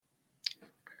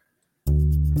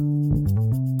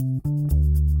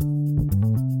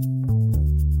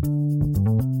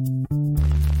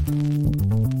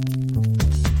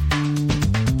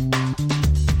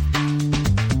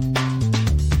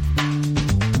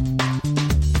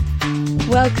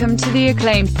Welcome to the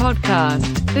acclaimed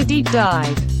podcast, The Deep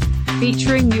Dive,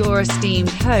 featuring your esteemed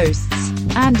hosts,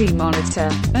 Andy Monitor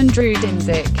and Drew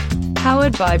Dinzik,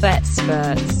 powered by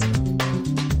BetSperts.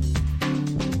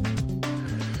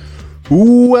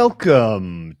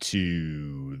 Welcome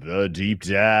to The Deep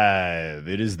Dive.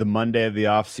 It is the Monday of the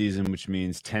off season, which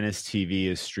means Tennis TV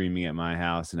is streaming at my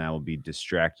house, and I will be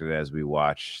distracted as we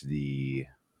watch the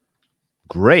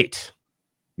great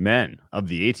men of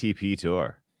the ATP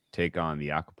Tour take on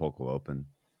the Acapulco Open,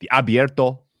 the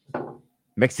Abierto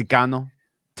Mexicano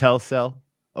Telcel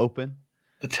Open.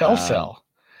 The Telcel.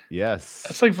 Yes.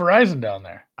 That's like Verizon down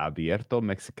there. Abierto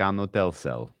Mexicano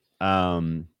Telcel.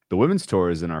 The women's tour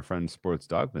is in our friend Sports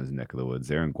Dogma's neck of the woods.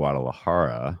 They're in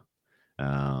Guadalajara.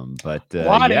 But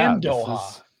yeah, and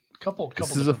Doha.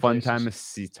 This is a fun time to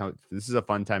see. This is a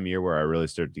fun time of year where I really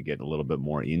start to get a little bit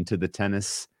more into the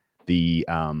tennis. The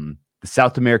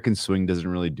South American swing doesn't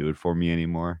really do it for me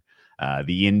anymore.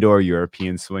 The indoor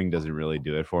European swing doesn't really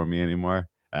do it for me anymore.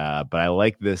 But I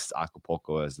like this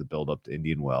Acapulco as the build up to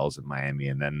Indian Wells and Miami,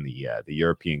 and then the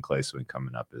European clay swing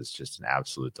coming up is just an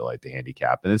absolute delight to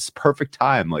handicap, and it's perfect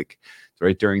time. Like it's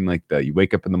right during you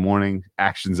wake up in the morning,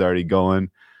 action's already going.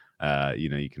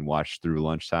 You can watch through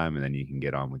lunchtime, and then you can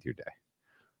get on with your day.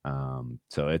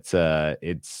 So it's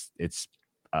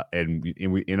and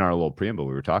in our little preamble,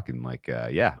 we were talking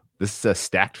this is a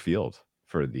stacked field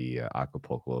for the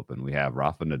Acapulco Open. We have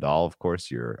Rafa Nadal, of course,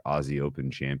 your Aussie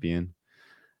Open champion.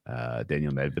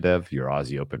 Daniel Medvedev, your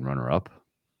Aussie Open runner-up.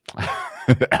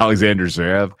 Alexander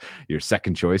Zverev, your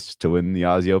second choice to win the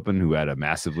Aussie Open, who had a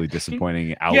massively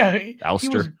disappointing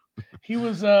ouster. He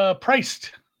was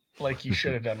priced like he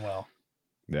should have done well.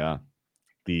 Yeah.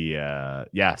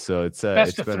 So it's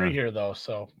best of three here though,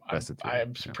 so I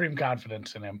have supreme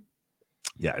confidence in him.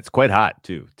 Yeah, it's quite hot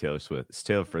too. Taylor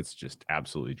Fritz just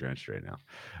absolutely drenched right now.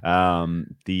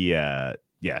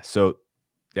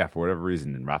 For whatever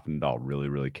reason, and Rafa Nadal really,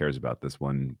 really cares about this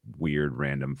one weird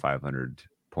random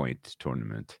 500-point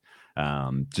tournament.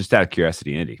 Just out of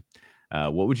curiosity, Andy,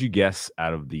 what would you guess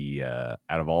out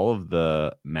of all of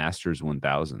the Masters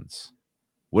 1000s?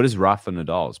 What is Rafa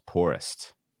Nadal's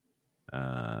poorest?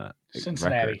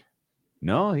 Cincinnati. Record?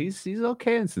 No, he's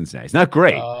okay in Cincinnati. He's not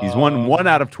great. He's won 1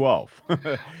 out of 12.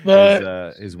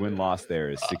 His win loss there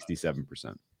is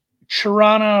 67%.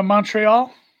 Tirana,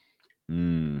 Montreal.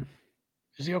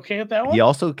 Is he okay at that one? He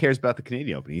also cares about the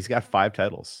Canadian Open. He's got 5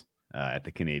 titles at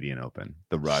the Canadian Open.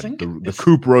 The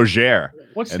Coupe Roger.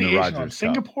 What's the Asian one?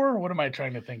 Singapore? Or what am I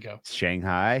trying to think of?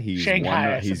 Shanghai.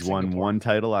 He's won 1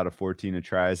 title out of 14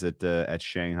 tries at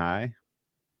Shanghai.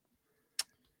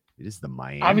 It is the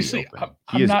Miami Obviously, Open.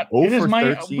 I'm not. It is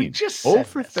my. 13. We just 0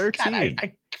 for 13.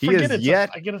 God, He is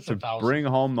yet to bring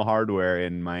home the hardware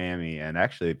in Miami. And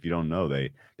actually, if you don't know,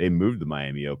 they moved the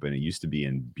Miami Open. It used to be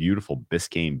in beautiful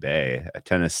Biscayne Bay, a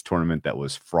tennis tournament that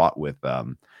was fraught with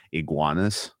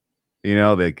iguanas.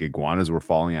 The iguanas were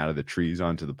falling out of the trees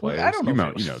onto the players. Well, I don't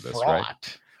know you know this, fraught.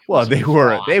 right? Well, they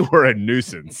were a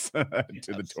nuisance to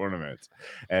the tournament,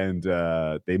 and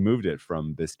they moved it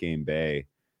from Biscayne Bay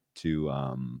to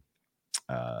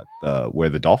where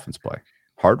the Dolphins play,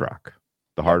 Hard Rock.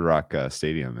 The Hard Rock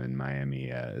Stadium in Miami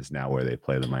is now where they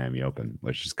play the Miami Open,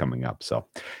 which is coming up. So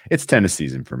it's tennis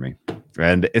season for me.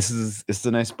 And it's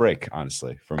a nice break,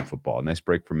 honestly, from football, a nice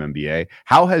break from NBA.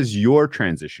 How has your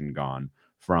transition gone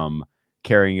from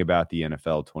caring about the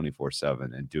NFL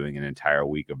 24/7 and doing an entire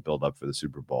week of build up for the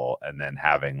Super Bowl and then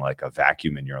having like a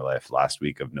vacuum in your life last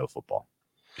week of no football?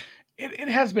 It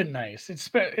has been nice.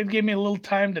 It gave me a little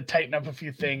time to tighten up a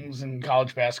few things in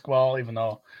college basketball, even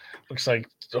though it looks like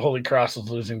the Holy Cross is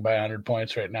losing by 100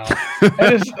 points right now.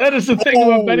 That is the thing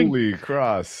about betting. Holy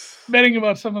Cross. Betting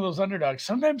about some of those underdogs.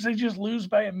 Sometimes they just lose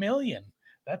by 1 million.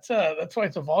 That's why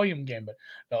it's a volume game. But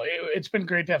no, it's been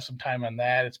great to have some time on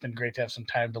that. It's been great to have some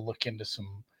time to look into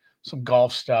some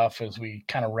golf stuff as we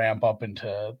kind of ramp up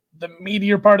into the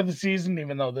meatier part of the season,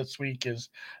 even though this week is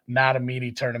not a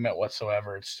meaty tournament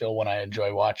whatsoever. It's still one I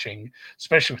enjoy watching,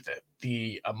 especially with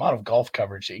the amount of golf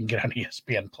coverage that you can get on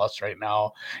ESPN Plus right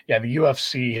now. Yeah, the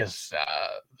UFC has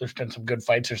there's been some good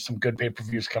fights. There's some good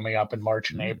pay-per-views coming up in March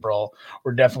and April.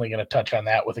 We're definitely going to touch on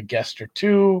that with a guest or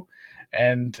two.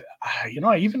 And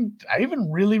I even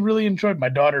really, really enjoyed. My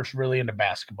daughter's really into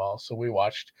basketball, so we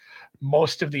watched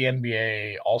most of the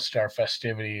NBA All-Star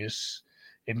festivities,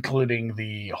 including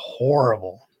the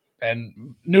horrible.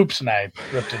 And Noops and I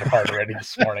ripped it apart already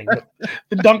this morning. But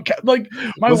the dunk, like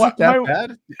my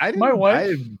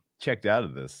wife, checked out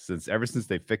of this ever since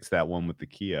they fixed that one with the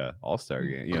Kia All-Star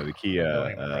game. You know, the Kia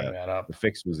Don't even bring that up. the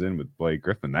fix was in with Blake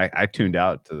Griffin. I tuned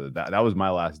out to that. That was my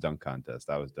last dunk contest.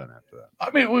 I was done after that. I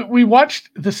mean, we watched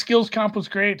the skills comp was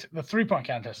great. The 3-point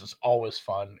contest is always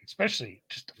fun, especially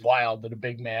just wild that a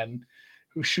big man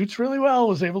who shoots really well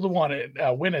was able to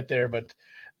win it there. But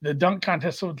the dunk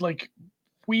contest was like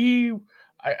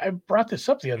I brought this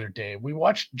up the other day. We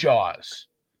watched Jaws,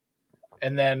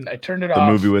 and then I turned it off.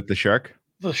 The movie with the shark.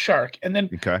 The shark, and then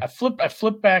Okay. I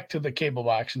flipped back to the cable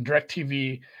box and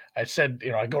DirecTV. I said,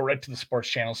 I go right to the sports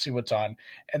channel, see what's on,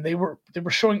 and they were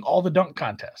showing all the dunk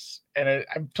contests. And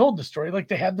I've told the story, like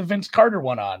they had the Vince Carter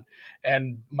one on,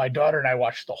 and my daughter and I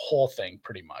watched the whole thing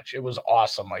pretty much. It was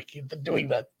awesome, like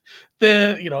doing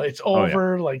it's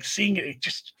over, like seeing it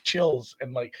just chills,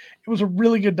 and like it was a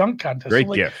really good dunk contest. Great so,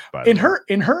 like, gift, by the way.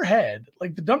 in her head,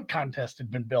 like the dunk contest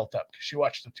had been built up because she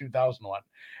watched the 2001.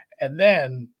 And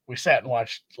then we sat and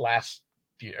watched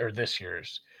this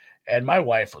year's, and my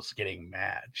wife was getting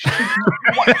mad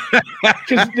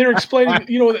because they're explaining,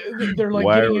 they're like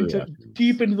getting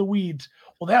deep into the weeds.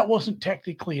 Well, that wasn't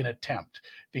technically an attempt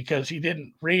because he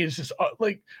didn't raise his.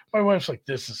 Like my wife's like,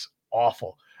 this is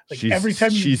awful. Like every time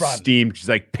she's run, steamed. She's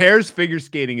like, Pairs figure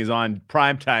skating is on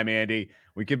prime time, Andy.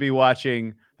 We could be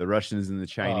watching the Russians and the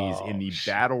Chinese in the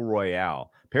battle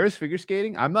royale. Pairs figure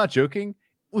skating. I'm not joking.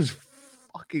 It was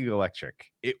fucking electric.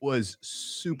 It was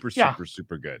super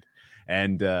good,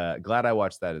 and glad I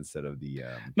watched that instead of the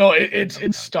no,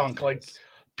 it stunk. Like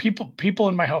people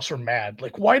in my house were mad.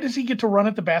 Like, why does he get to run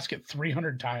at the basket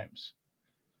 300 times?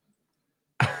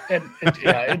 And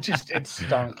it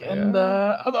stunk. And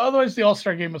otherwise the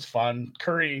All-Star game was fun.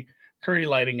 Curry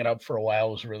lighting it up for a while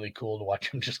was really cool to watch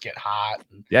him just get hot.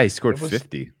 And he scored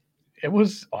 50. It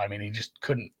was, he just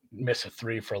couldn't miss a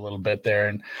three for a little bit there,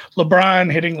 and LeBron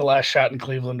hitting the last shot in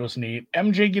Cleveland was neat.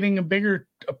 MJ getting a bigger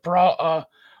a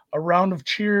round of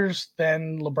cheers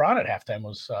than LeBron at halftime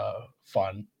was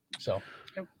fun. So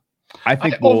I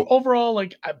think overall,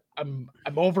 like I'm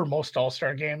over most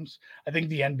All-Star games. I think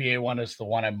the NBA one is the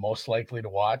one I'm most likely to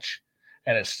watch,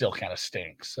 and it still kind of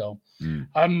stinks. So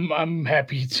I'm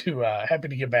happy to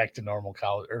get back to normal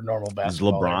college or normal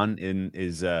basketball.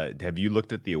 Is LeBron have you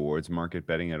looked at the awards market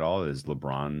betting at all? Is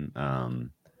LeBron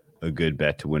a good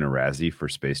bet to win a Razzie for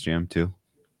Space Jam 2?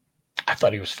 I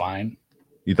thought he was fine.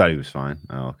 You thought he was fine?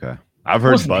 Oh, okay. I've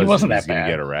heard buzz he wasn't he's that going to bad.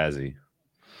 get a Razzie.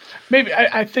 Maybe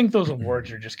I think those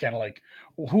awards are just kind of like,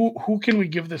 who can we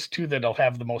give this to that'll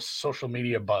have the most social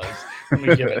media buzz when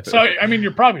we give it? So I mean,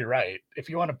 you're probably right. If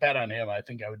you want to bet on him, I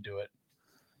think I would do it.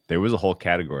 There was a whole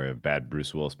category of bad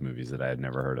Bruce Willis movies that I had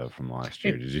never heard of from last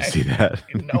year. Did you see that?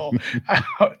 No,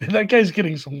 that guy's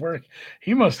getting some work.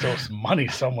 He must owe some money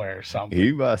somewhere or something.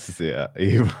 He must, yeah.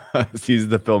 He must. He's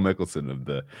the Phil Mickelson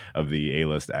of the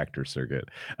A-list actor circuit.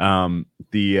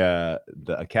 The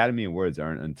Academy Awards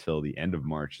aren't until the end of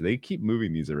March. They keep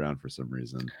moving these around for some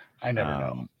reason. I never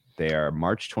know. They are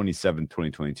March 27,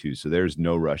 2022. So there's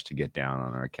no rush to get down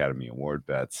on our Academy Award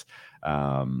bets.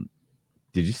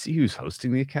 Did you see who's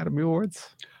hosting the Academy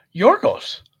Awards?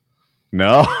 Yorgos.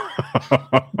 No.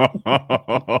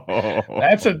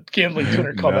 That's a gambling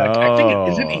Twitter callback. I think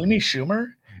is it Amy Schumer?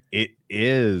 It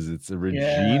is. It's a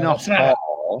Regina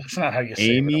Hall. That's not how you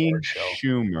say Amy it.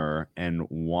 Schumer and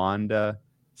Wanda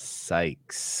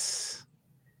Sykes.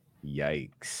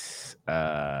 Yikes.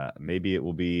 Maybe it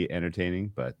will be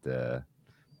entertaining, but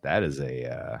that is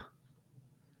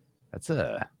that's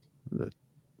a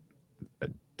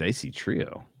dicey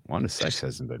trio. Wanda Sykes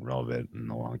hasn't been relevant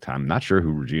in a long time. I'm not sure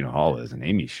who Regina Hall is, and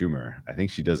Amy Schumer, I think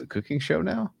she does a cooking show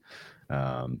now.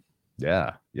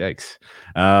 Yeah, yikes.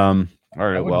 All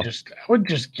right, I would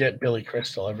just get Billy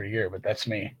Crystal every year, but that's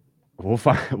me. We'll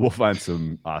find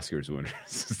some Oscars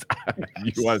winners.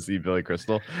 You want to see Billy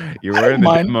Crystal? You're wearing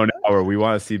the demo now, or we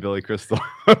want to see Billy Crystal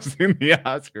hosting the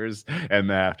Oscars and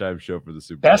the halftime show for the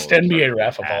Super Bowl. Best NBA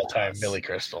ref of all time, Billy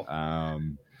Crystal.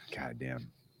 God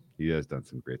damn. He has done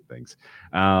some great things.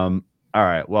 All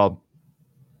right. Well,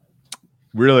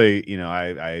 really,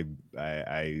 I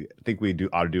think we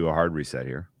ought to do a hard reset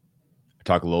here.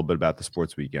 Talk a little bit about the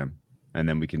sports weekend, and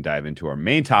then we can dive into our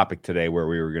main topic today, where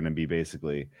we were going to be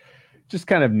basically just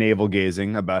kind of navel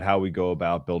gazing about how we go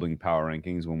about building power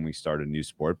rankings when we start a new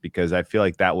sport, because I feel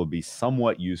like that will be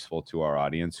somewhat useful to our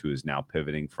audience who is now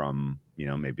pivoting from,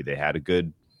 maybe they had a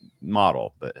good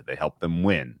model, but they helped them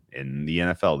win in the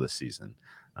NFL this season.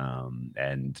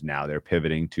 And now they're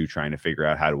pivoting to trying to figure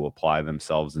out how to apply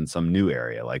themselves in some new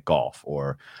area like golf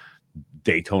or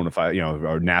Daytona,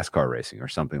 or NASCAR racing or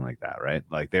something like that, right?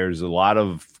 Like there's a lot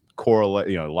of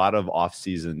correlate, a lot of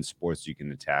off-season sports you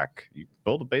can attack. You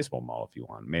build a baseball model if you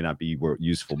want. It may not be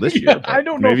useful this year. But I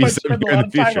don't know if I spend a lot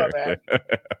of time on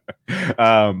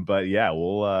that. But yeah,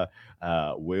 we'll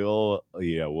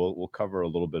cover a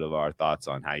little bit of our thoughts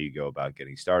on how you go about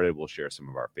getting started. We'll share some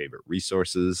of our favorite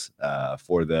resources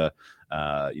for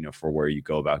where you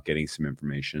go about getting some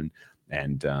information.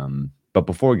 And but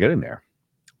before we get in there,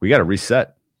 we got to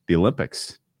reset the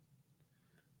Olympics.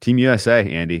 Team USA,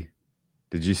 Andy.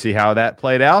 Did you see how that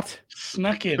played out?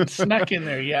 Snuck in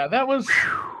there. Yeah, that was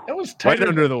tight. Right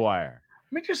under the wire. I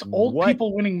mean, just old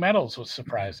people winning medals was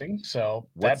surprising. So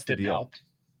that didn't help.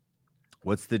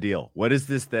 What's the deal? What is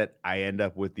this that I end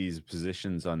up with these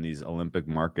positions on these Olympic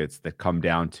markets that come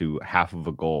down to half of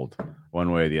a gold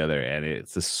one way or the other? And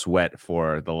it's a sweat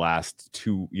for the last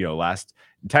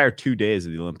entire 2 days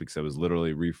of the Olympics. I was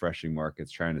literally refreshing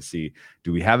markets, trying to see,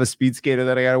 do we have a speed skater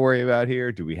that I got to worry about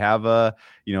here? Do we have a,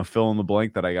 fill in the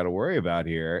blank that I got to worry about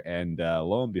here? And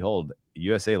lo and behold,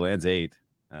 USA lands 8.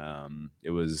 It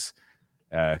was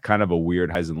kind of a weird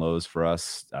highs and lows for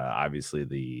us. Obviously,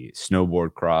 the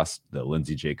snowboard cross, the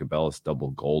Lindsey Jacobellis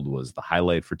double gold was the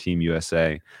highlight for Team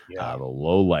USA. Yeah. The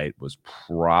low light was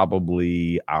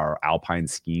probably our alpine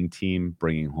skiing team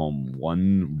bringing home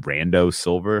one rando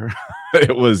silver.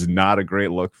 It was not a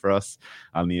great look for us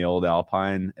on the old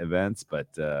alpine events, but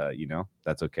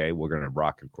that's okay. We're going to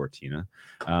rock in Cortina.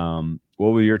 What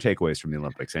were your takeaways from the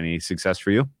Olympics? Any success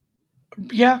for you?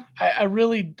 Yeah, I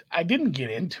didn't get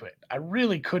into it. I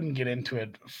really couldn't get into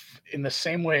it in the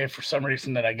same way for some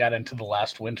reason that I got into the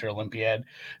last Winter Olympiad.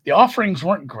 The offerings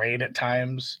weren't great at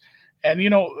times. And,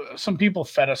 some people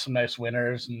fed us some nice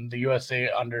winners, and the USA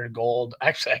under gold.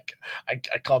 Actually, I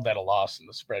called that a loss in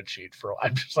the spreadsheet.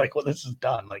 I'm just like, well, this is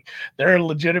done. Like, there are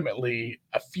legitimately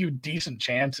a few decent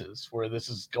chances where this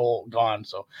is gone.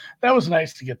 So that was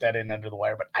nice to get that in under the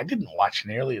wire. But I didn't watch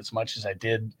nearly as much as I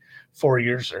did 4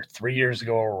 years or 3 years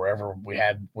ago or wherever we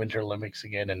had Winter Olympics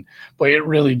again. And boy, it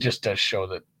really just does show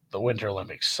that the Winter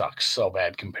Olympics sucks so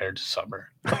bad compared to summer.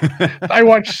 I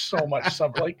watch so much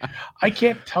summer. Like, I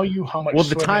can't tell you how much. Well,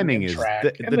 the timing is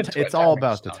it's all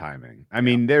about the timing. I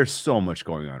mean, there's so much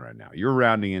going on right now. You're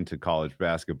rounding into college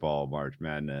basketball, March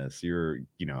Madness. Are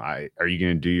you going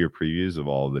to do your previews of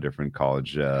all the different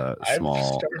college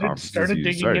small conferences? Started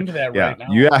digging into that right now.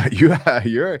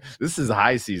 Yeah, this is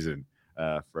high season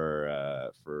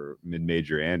for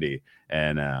mid-major Andy,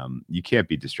 and you can't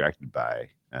be distracted by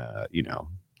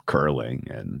curling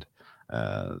and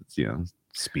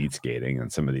speed skating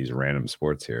and some of these random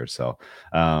sports here. So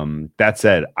that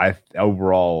said,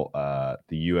 the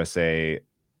USA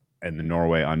and the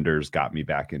Norway unders got me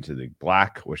back into the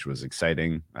black, which was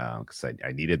exciting because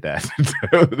I needed that.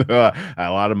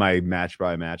 A lot of my match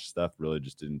by match stuff really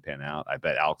just didn't pan out. I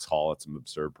bet Alex Hall at some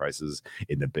absurd prices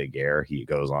in the big air. He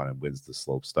goes on and wins the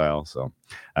slope style. So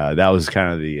that was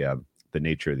kind of the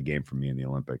nature of the game for me in the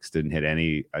Olympics. I didn't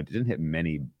hit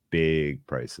many big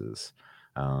prices.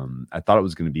 I thought it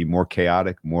was going to be more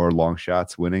chaotic, more long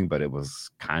shots winning, but it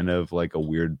was kind of like a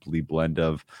weirdly blend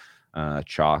of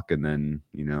chalk and then,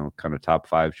 kind of top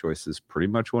 5 choices pretty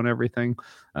much won everything.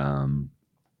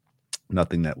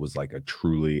 Nothing that was like a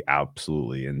truly,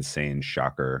 absolutely insane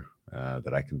shocker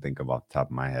that I can think of off the top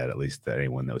of my head, at least that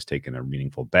anyone that was taking a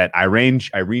meaningful bet. Irene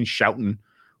Schouten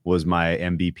was my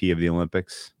MVP of the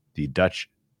Olympics, the Dutch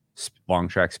long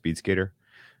track speed skater.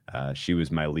 She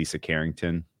was my Lisa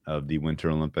Carrington of the Winter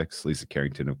Olympics. Lisa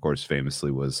Carrington, of course,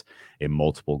 famously was a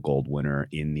multiple gold winner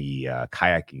in the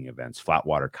kayaking events,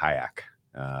 flatwater kayak,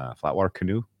 flatwater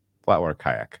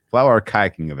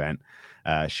kayaking event.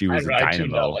 She was a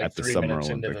dynamo at the Summer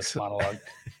Olympics.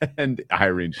 And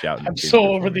Irene Schouten. I'm so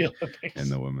over the Olympics.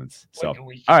 And the women's. So,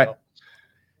 all right.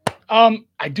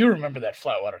 I do remember that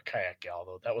flatwater kayak gal,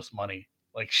 though. That was money.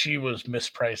 Like, she was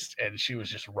mispriced and she was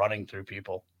just running through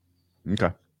people.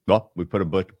 Okay. Well, we put a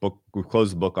book. We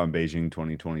closed the book on Beijing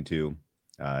 2022.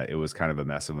 It was kind of a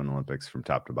mess of an Olympics from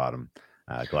top to bottom.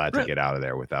 Glad to get out of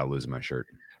there without losing my shirt.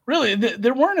 Really,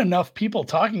 there weren't enough people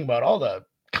talking about all the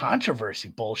controversy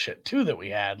bullshit too that we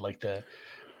had. Like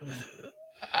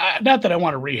not that I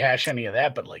want to rehash any of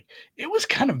that, but like it was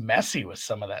kind of messy with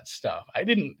some of that stuff. I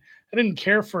didn't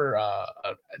care for.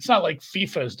 It's not like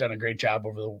FIFA has done a great job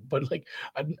but like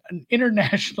an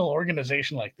international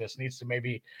organization like this needs to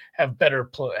maybe have better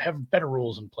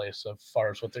rules in place as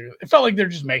far as what they're. It felt like they're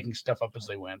just making stuff up as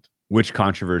they went. Which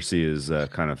controversy is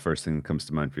kind of first thing that comes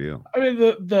to mind for you? I mean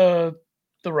the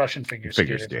Russian figure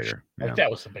skater. Sure. Like that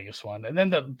was the biggest one, and then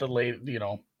the late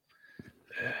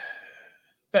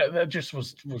That just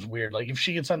was weird. Like if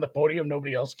she gets on the podium,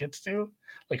 nobody else gets to.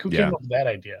 Like who came up with that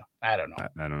idea? I don't know.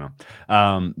 I don't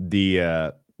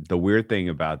know. the weird thing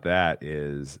about that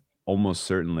is almost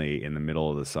certainly in the middle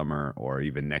of the summer or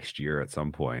even next year at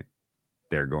some point,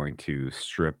 they're going to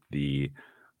strip the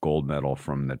gold medal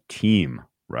from the team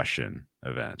Russian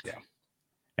event. Yeah.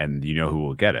 And you know who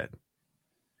will get it?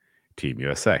 Team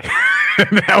USA.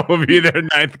 That will be their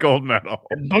 9th gold medal.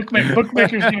 And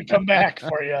bookmaker's going to come back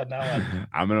for you on that one.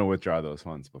 I'm going to withdraw those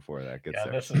funds before that gets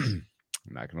there. This is...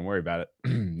 I'm not going to worry about it.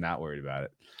 Not worried about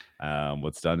it.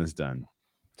 What's done is done.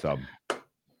 So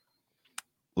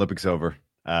Olympics over.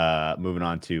 Moving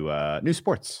on to new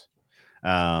sports.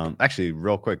 Actually,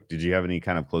 real quick, did you have any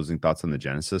kind of closing thoughts on the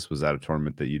Genesis? Was that a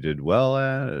tournament that you did well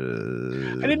at?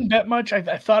 I didn't bet much.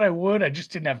 I thought I would. I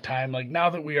just didn't have time. Like,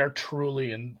 now that we are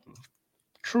truly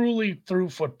through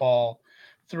football,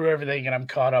 through everything, and I'm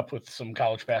caught up with some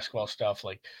college basketball stuff,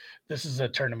 like, this is a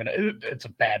tournament. It's a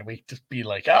bad week to be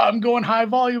like, I'm going high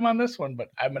volume on this one, but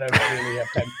I'm going to really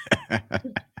have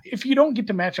time. If you don't get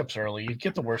to matchups early, you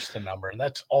get the worse of the number, and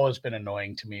that's always been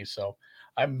annoying to me. So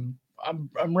I'm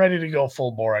ready to go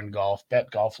full bore on golf,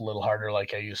 bet golf a little harder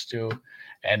like I used to,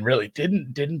 and really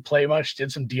didn't play much,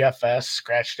 did some DFS,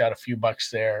 scratched out a few bucks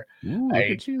there. Ooh,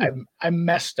 I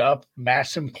messed up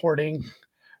mass importing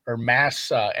or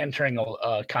mass entering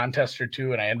a contest or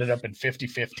two, and I ended up in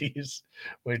 50-50s,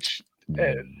 which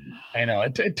I know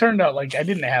it turned out like I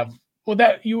didn't have, well,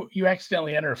 that you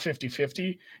accidentally enter a 50-50,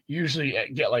 you usually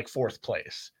get like 4th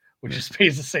place, which is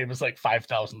pays the same as like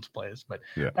 5,000th place, but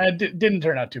it didn't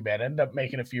turn out too bad. I ended up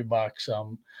making a few bucks.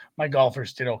 My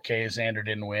golfers did okay. Xander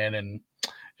didn't win, and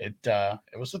it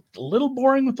was a little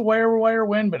boring with the wire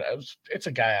win, but it's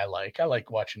a guy I like. I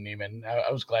like watching Neiman.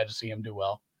 I was glad to see him do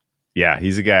well. Yeah,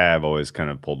 he's a guy I've always kind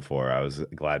of pulled for. I was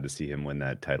glad to see him win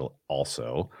that title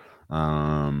also.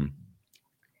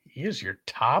 He is your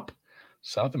top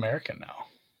South American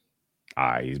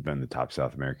now. He's been the top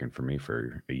South American for me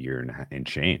for a year and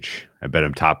change. I bet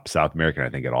him top South American, I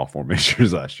think, at all 4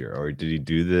 majors last year. Or did he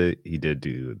do he did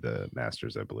do the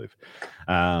Masters, I believe.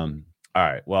 All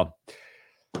right, well,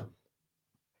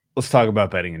 let's talk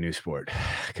about betting a new sport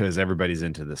because everybody's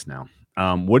into this now.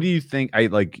 What do you think?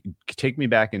 Take me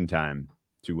back in time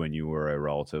to when you were a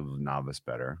relative novice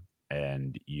bettor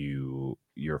and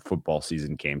your football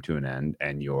season came to an end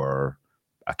and your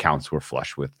accounts were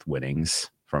flush with winnings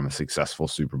from a successful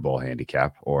Super Bowl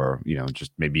handicap, or,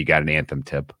 just maybe you got an anthem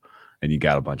tip and you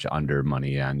got a bunch of under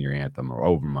money on your anthem or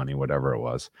over money, whatever it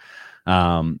was.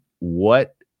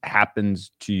 What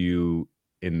happens to you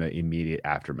in the immediate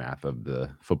aftermath of the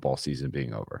football season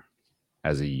being over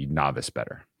as a novice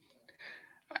bettor?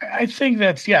 I think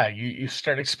that's, you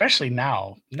start, especially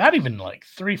now, not even like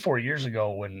 3-4 years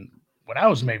ago when I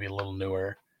was maybe a little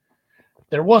newer,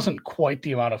 there wasn't quite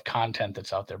the amount of content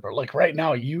that's out there. But like right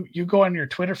now, you go on your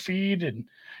Twitter feed and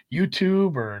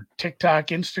YouTube or TikTok,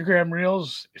 Instagram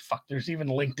Reels, there's even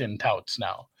LinkedIn touts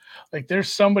now. Like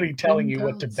there's somebody telling you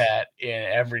what to bet in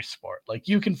every sport. Like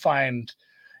you can find,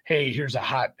 hey, here's a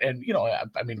hot, and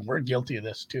I mean, we're guilty of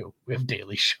this too. We have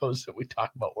daily shows that we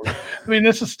talk about.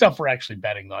 This is stuff we're actually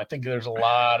betting though. I think there's a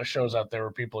lot of shows out there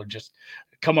where people are just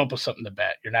come up with something to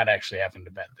bet. You're not actually having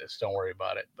to bet this. Don't worry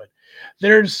about it. But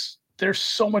there's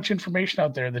so much information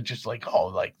out there that just like, oh,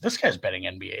 like this guy's betting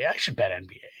NBA. I should bet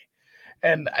NBA.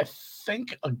 And I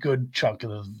think a good chunk of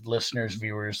the listeners,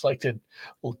 viewers like to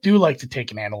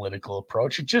take an analytical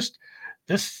approach. It just,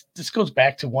 this goes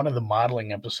back to one of the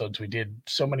modeling episodes we did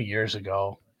so many years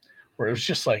ago, where it was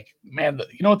just like, man,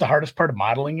 you know what the hardest part of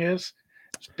modeling is?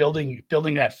 It's building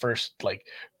that first, like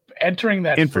entering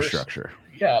that infrastructure.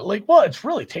 It's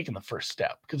really taking the first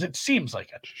step because it seems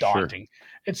like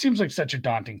it seems like such a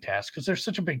daunting task because there's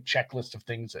such a big checklist of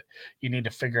things that you need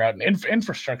to figure out. And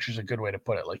infrastructure is a good way to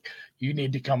put it. Like you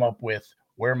need to come up with,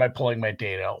 where am I pulling my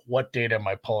data? What data am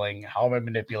I pulling? How am I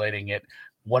manipulating it?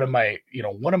 What am I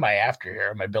after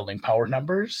here? Am I building power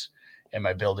numbers? Am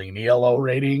I building an ELO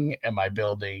rating? Am I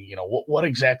building, what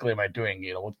exactly am I doing?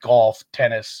 With golf,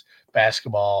 tennis,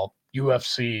 basketball,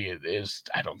 UFC is,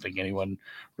 I don't think anyone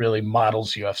really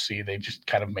models UFC. They just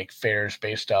kind of make fares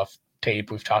based off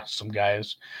tape. We've talked to some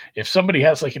guys. If somebody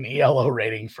has like an ELO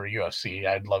rating for UFC,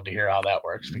 I'd love to hear how that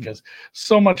works because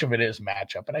so much of it is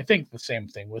matchup. And I think the same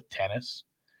thing with tennis,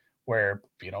 where,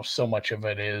 so much of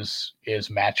it is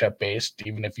matchup based.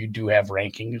 Even if you do have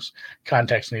rankings,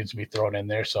 context needs to be thrown in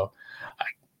there. So I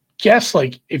guess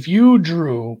like if you,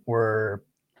 Drew, were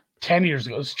 10 years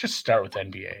ago, let's just start with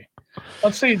NBA.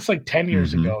 Let's say it's like 10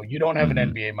 years ago, you don't have an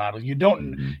NBA model. You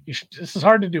don't, this is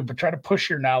hard to do, but try to push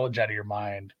your knowledge out of your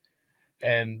mind.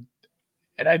 And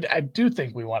I do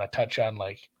think we want to touch on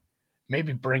like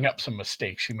maybe bring up some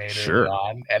mistakes you made early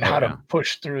on and how to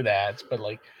push through that. But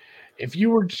like, if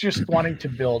you were just wanting to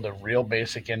build a real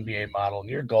basic NBA model and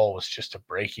your goal was just to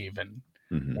break even,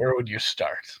 where would you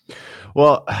start?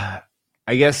 Well,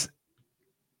 I guess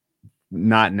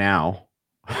not now.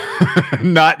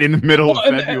 Not in the middle of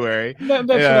February. That's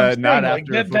what I'm saying. Not Like,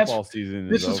 after football season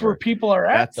this is over. where people are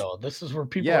at, though. This is where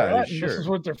people are at, and this is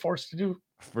what they're forced to do.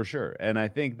 For sure. And I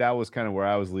think that was kind of where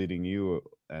I was leading you,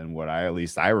 and what at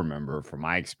least I remember from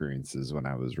my experiences when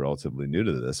I was relatively new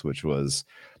to this, which was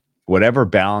whatever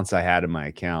balance I had in my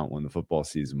account when the football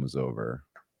season was over,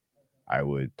 I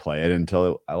would play it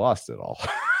until I lost it all.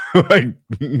 Like,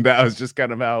 that was just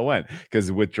kind of how it went, because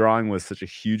withdrawing was such a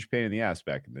huge pain in the ass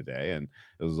back in the day, and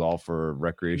it was all for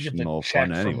recreational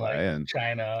fun anyway. And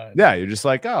China, you're just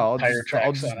like, oh,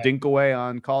 I'll just dink away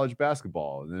on college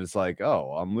basketball, and then it's like,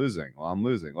 oh, I'm losing.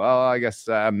 Well, I guess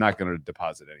I'm not going to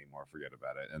deposit anymore. Forget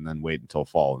about it, and then wait until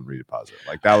fall and redeposit.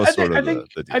 Like, that was the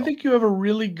deal. I think you have a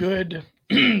really good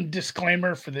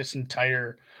disclaimer for this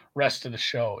entire rest of the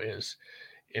show. Is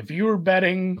if you were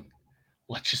betting,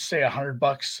 let's just say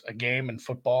 $100 a game in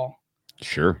football.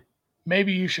 Sure.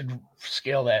 Maybe you should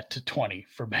scale that to 20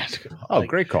 for basketball. Oh,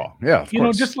 great call. Yeah. You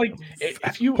know, just like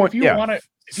if you want to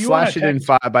slash it in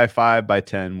 5x5 by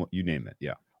 10, you name it.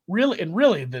 Yeah.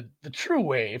 Really, the true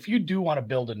way, if you do want to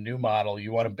build a new model,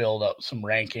 you want to build up some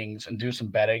rankings and do some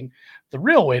betting, the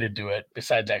real way to do it,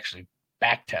 besides actually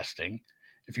back testing,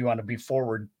 if you want to be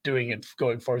forward doing it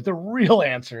going forward, the real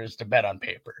answer is to bet on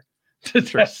paper. To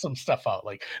test some stuff out,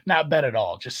 like not bet at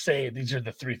all. Just say these are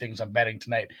the 3 things I'm betting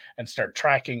tonight, and start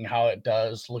tracking how it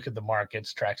does. Look at the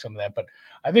markets, track some of that. But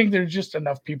I think there's just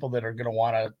enough people that are going to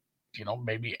want to,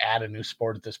 maybe add a new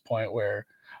sport at this point. Where,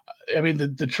 I mean,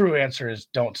 the true answer is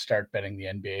don't start betting the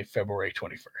NBA February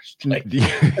 21st. Like,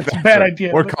 that's a bad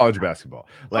idea. Or college basketball.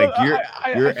 Like,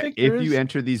 if you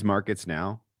enter these markets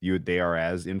now, they are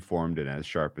as informed and as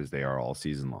sharp as they are all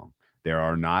season long. There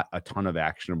are not a ton of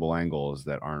actionable angles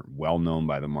that aren't well known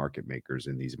by the market makers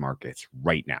in these markets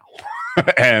right now.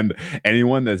 And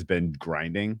anyone that's been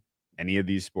grinding any of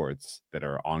these sports that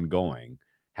are ongoing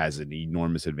has an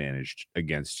enormous advantage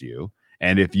against you.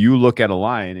 And if you look at a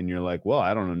line and you're like, well,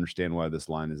 I don't understand why this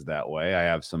line is that way, I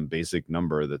have some basic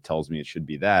number that tells me it should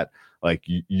be that, like,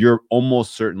 you're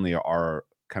almost certainly are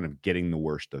kind of getting the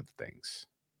worst of things.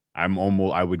 I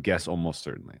would guess almost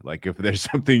certainly. Like, if there's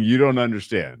something you don't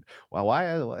understand, well,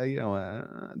 why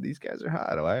these guys are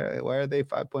hot? Why are they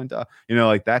 5 point up?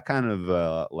 Like that kind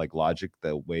of like logic,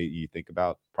 the way you think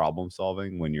about problem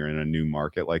solving when you're in a new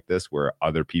market like this, where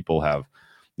other people have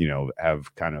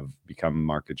kind of become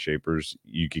market shapers,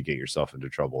 you could get yourself into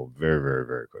trouble very, very,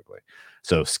 very quickly.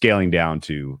 So scaling down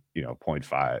to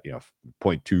 0.5,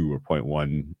 0.2 or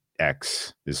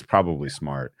 0.1x is probably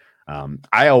smart.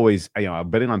 I always,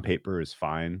 betting on paper is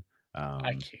fine.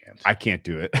 I can't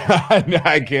do it.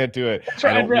 I can't do it. So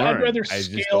I'd rather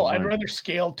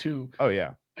scale to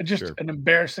just an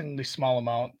embarrassingly small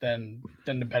amount than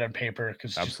to bet on paper,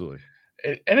 because absolutely.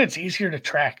 And it's easier to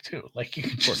track too. Like, you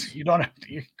can just, you don't have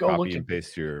to, you go copy and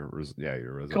paste your results.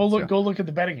 Go look at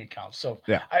the betting account. So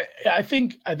yeah, I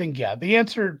think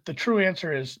the true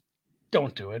answer is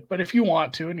don't do it. But if you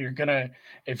want to, and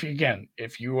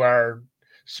if you are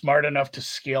smart enough to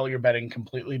scale your betting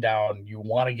completely down, you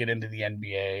want to get into the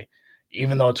NBA,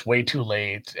 even though it's way too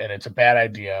late and it's a bad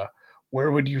idea,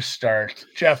 where would you start?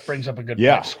 Jeff brings up a good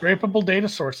point. Scrapable data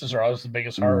sources are always the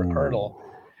biggest hurdle.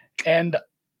 And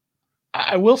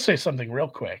I will say something real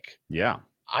quick. Yeah.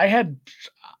 I'm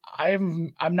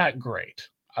not great.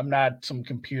 I'm not some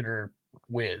computer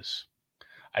whiz.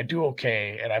 I do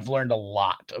okay, and I've learned a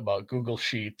lot about Google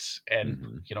Sheets,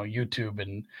 and YouTube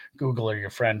and Google are your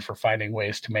friend for finding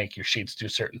ways to make your sheets do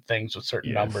certain things with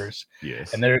certain numbers.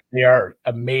 Yes, and they are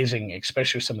amazing,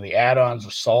 especially some of the add-ons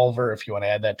with Solver if you want to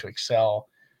add that to Excel.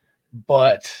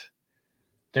 But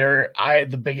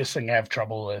the biggest thing I have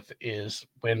trouble with is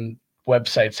when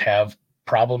websites have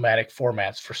problematic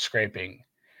formats for scraping,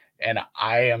 and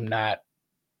I am not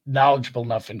knowledgeable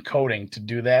enough in coding to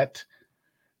do that.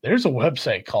 There's a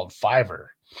website called Fiverr,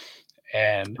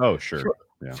 and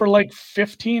for like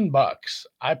 $15,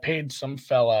 I paid some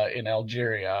fella in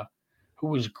Algeria who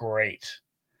was great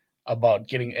about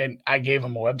getting, and I gave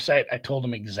him a website. I told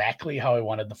him exactly how I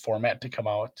wanted the format to come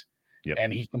out. Yep.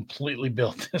 And he completely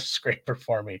built this scraper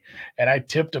for me, and I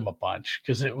tipped him a bunch,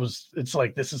 because it's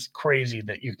like, this is crazy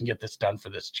that you can get this done for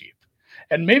this cheap.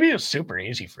 And maybe it was super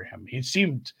easy for him. He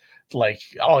seemed like,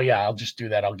 oh yeah, I'll just do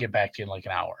that. I'll get back to you in like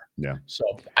an hour. Yeah. So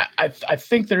I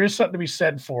think there is something to be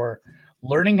said for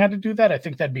learning how to do that. I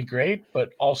think that'd be great. But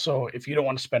also, if you don't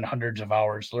want to spend hundreds of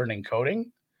hours learning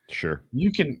coding, sure,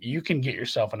 you can get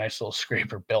yourself a nice little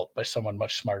scraper built by someone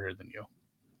much smarter than you.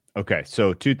 Okay,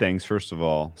 so two things. First of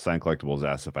all, Sign Collectibles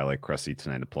asked if I like Cressy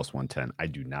tonight at plus 110. I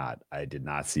do not. I did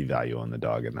not see value on the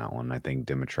dog in that one. I think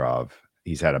Dimitrov,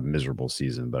 he's had a miserable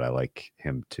season, but I like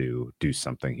him to do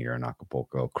something here in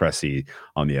Acapulco. Cressy,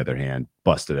 on the other hand,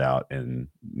 busted out in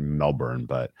Melbourne,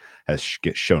 but has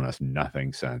shown us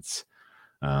nothing since.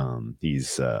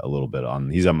 He's a little bit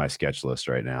he's on my sketch list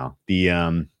right now.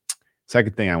 The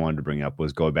second thing I wanted to bring up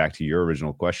was going back to your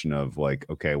original question of like,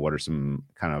 okay, what are some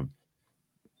kind of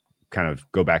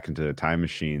go back into the time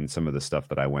machine, some of the stuff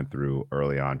that I went through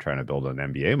early on trying to build an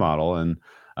NBA model. And,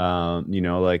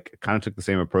 like kind of took the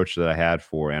same approach that I had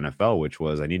for NFL, which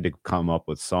was I need to come up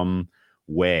with some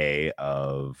way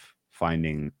of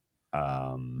finding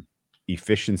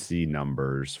efficiency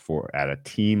numbers at a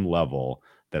team level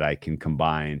that I can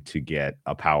combine to get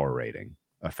a power rating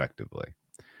effectively.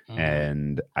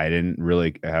 And I didn't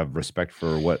really have respect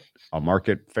for what a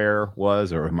market fair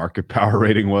was or a market power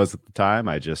rating was at the time.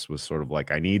 I just was sort of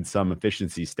like, I need some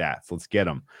efficiency stats. Let's get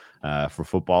them. For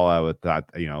football,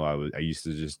 I used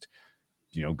to just,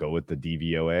 go with the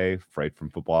DVOA, right, from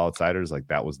Football Outsiders. Like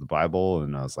that was the Bible.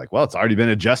 And I was like, well, it's already been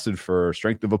adjusted for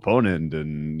strength of opponent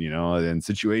and, and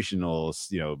situational,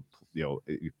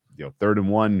 third and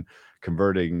one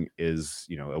converting is,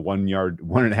 a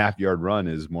 1.5 yard run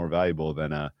is more valuable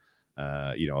than a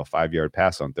 5-yard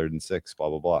pass on 3rd and 6, blah,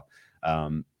 blah, blah.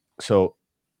 So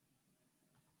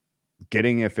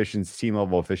getting team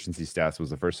level efficiency stats was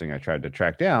the first thing I tried to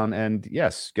track down. And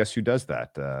yes, guess who does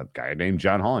that? A guy named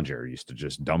John Hollinger used to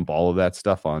just dump all of that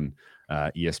stuff on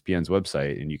ESPN's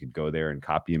website, and you could go there and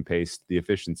copy and paste the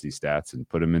efficiency stats and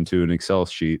put them into an Excel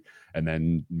sheet and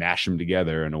then mash them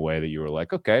together in a way that you were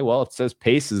like, okay, well, it says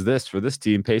pace is this for this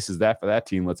team, pace is that for that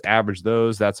team. Let's average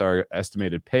those. That's our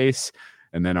estimated pace.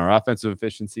 And then our offensive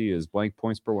efficiency is blank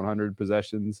points per 100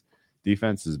 possessions.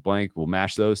 Defense is blank. We'll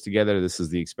mash those together. This is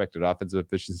the expected offensive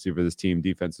efficiency for this team.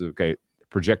 Defensive, okay.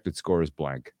 Projected score is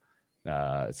blank.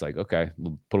 It's like, okay,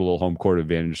 we'll put a little home court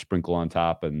advantage sprinkle on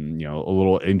top and, a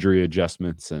little injury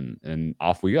adjustments and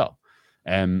off we go.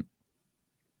 And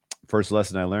first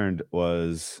lesson I learned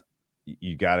was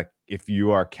if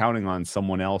you are counting on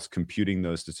someone else computing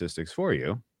those statistics for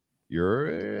you,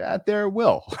 you're at their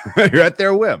will. You're at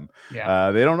their whim.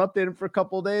 Yeah. They don't update them for a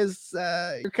couple of days.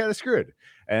 You're kind of screwed.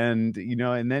 And,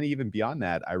 and then even beyond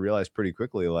that, I realized pretty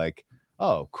quickly, like,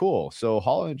 oh, cool. So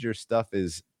Hollinger stuff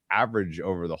is average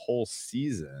over the whole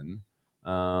season.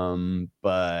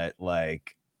 But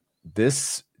like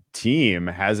this team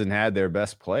hasn't had their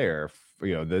best player.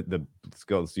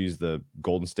 Let's use the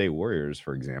Golden State Warriors,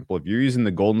 for example. If you're using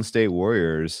the Golden State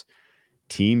Warriors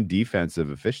team defensive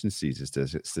efficiency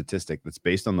statistic that's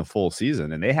based on the full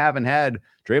season, and they haven't had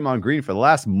Draymond Green for the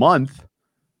last month,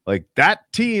 like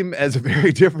that team has a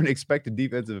very different expected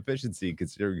defensive efficiency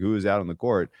considering who is out on the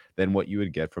court than what you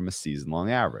would get from a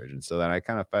season-long average. And so then I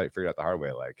kind of figured out the hard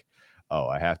way, like, oh,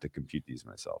 I have to compute these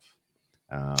myself.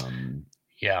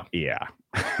 Yeah.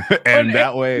 And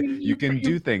that way you can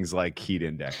do things like heat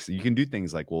index. You can do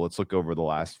things like, well, let's look over the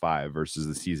last 5 versus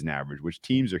the season average. Which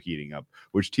teams are heating up?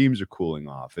 Which teams are cooling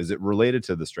off? Is it related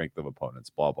to the strength of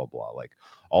opponents? Blah, blah, blah. Like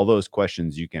all those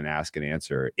questions you can ask and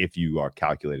answer if you are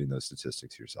calculating those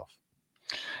statistics yourself.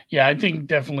 Yeah, I think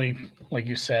definitely, like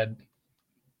you said,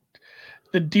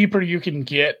 the deeper you can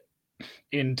get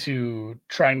into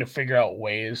trying to figure out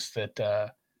ways that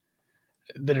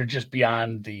are just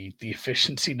beyond the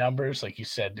efficiency numbers, like you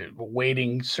said,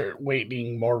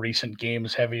 weighting more recent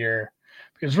games heavier,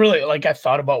 because really, like I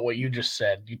thought about what you just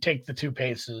said. You take the 2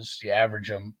 paces, you average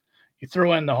them, you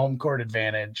throw in the home court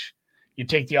advantage, you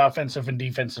take the offensive and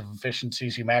defensive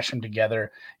efficiencies, you mash them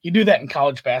together. You do that in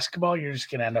college basketball, you're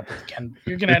just gonna end up with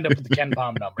the Ken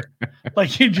Pom number.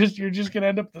 Like you're just gonna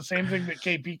end up with the same thing that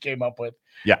KP came up with.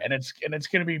 Yeah. And it's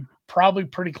gonna be probably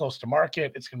pretty close to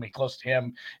market. It's gonna be close to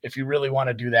him. If you really want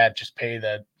to do that, just pay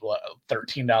the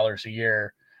 $13 a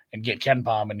year and get Ken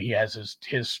Pom, and he has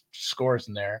his scores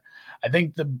in there. I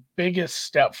think the biggest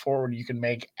step forward you can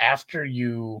make after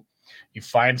you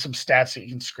find some stats that you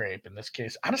can scrape. In this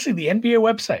case, honestly, the NBA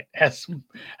website has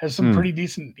some pretty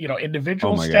decent,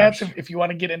 individual stats if you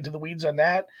want to get into the weeds on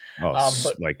that.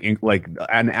 But like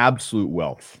an absolute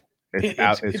wealth.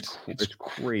 It's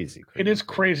crazy. It is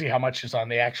crazy how much is on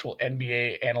the actual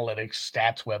NBA analytics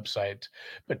stats website.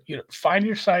 But find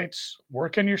your sites,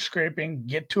 work on your scraping,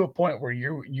 get to a point where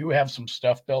you have some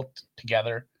stuff built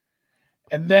together.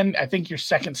 And then I think your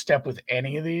second step with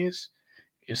any of these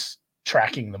is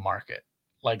tracking the market.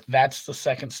 Like that's the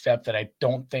second step that I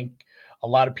don't think a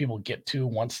lot of people get to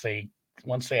once they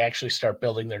actually start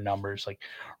building their numbers. Like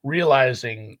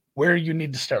realizing where you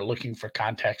need to start looking for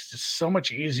context is so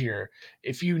much easier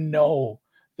if you know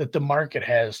that the market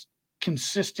has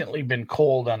consistently been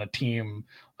cold on a team.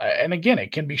 And again,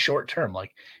 it can be short term.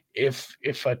 Like if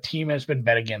a team has been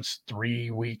bet against 3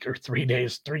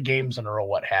 days, 3 games in a row,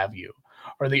 what have you,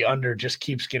 or the under just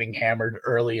keeps getting hammered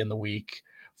early in the week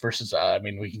versus, I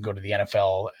mean, we can go to the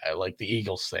NFL, like the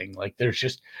Eagles thing. Like there's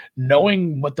just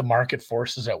knowing what the market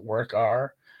forces at work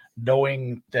are,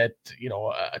 knowing that,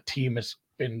 a team has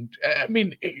been, I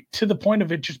mean, to the point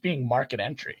of it just being market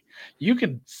entry. You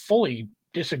can fully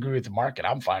disagree with the market.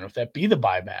 I'm fine with that. Be the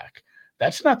buyback.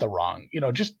 That's not the wrong,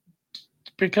 just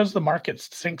because the market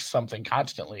thinks something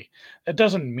constantly, that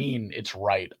doesn't mean it's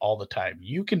right all the time.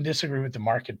 You can disagree with the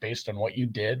market based on what you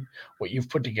did, what you've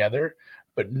put together,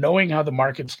 but knowing how the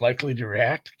market's likely to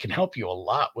react can help you a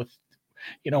lot with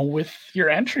your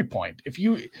entry point. If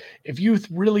you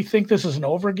really think this is an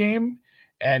over game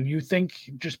and you think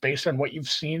just based on what you've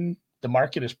seen, the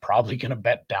market is probably going to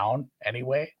bet down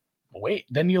anyway, wait,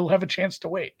 then you'll have a chance to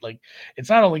wait. Like it's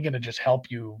not only going to just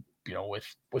help you,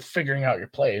 with figuring out your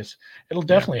plays, it'll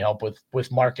definitely help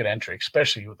with market entry,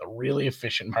 especially with a really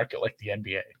efficient market like the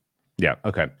NBA. Yeah.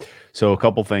 Okay. So a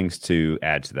couple things to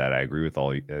add to that. I agree with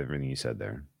everything you said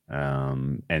there.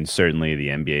 And certainly the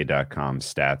NBA.com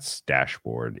stats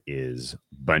dashboard is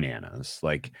bananas.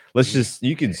 Like, let's just,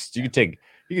 you can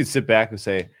sit back and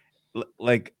say,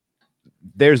 like,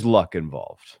 there's luck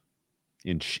involved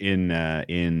in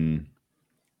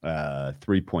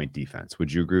 3-point defense.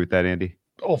 Would you agree with that, Andy?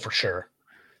 Oh, for sure.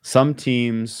 Some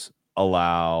teams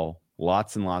allow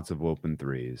lots and lots of open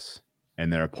threes,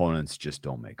 and their opponents just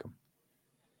don't make them.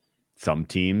 Some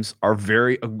teams are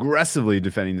very aggressively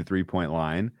defending the 3-point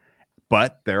line,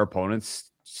 but their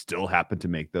opponents still happen to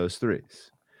make those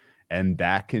threes. And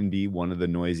that can be one of the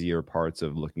noisier parts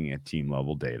of looking at team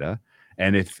level data.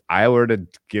 And if I were to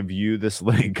give you this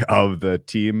link of the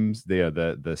teams,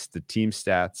 the team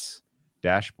stats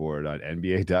dashboard on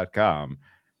NBA.com,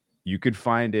 you could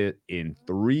find it in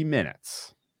 3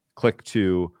 minutes. Click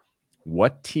to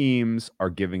what teams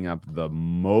are giving up the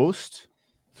most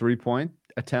 3-point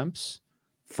attempts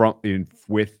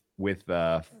with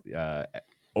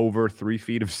over 3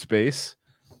 feet of space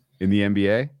in the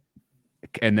NBA,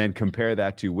 and then compare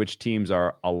that to which teams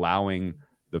are allowing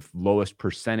the lowest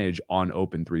percentage on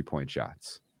open 3-point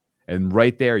shots. And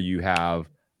right there you have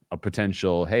a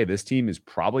potential, hey, this team is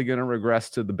probably going to regress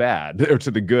to the bad or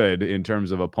to the good in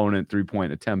terms of opponent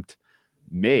 3-point attempt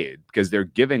made, because they're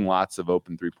giving lots of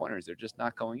open 3-pointers. They're just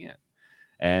not going in.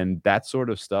 And that sort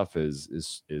of stuff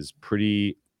is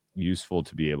pretty useful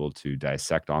to be able to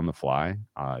dissect on the fly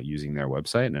using their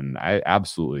website. And I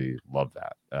absolutely love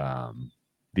that.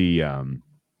 The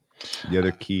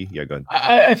other key, yeah, go ahead.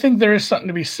 I think there is something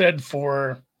to be said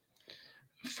for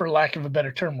lack of a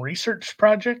better term, research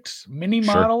projects, mini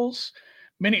models,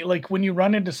 like when you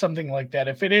run into something like that,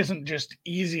 if it isn't just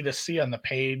easy to see on the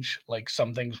page, like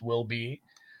some things will be,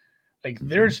 like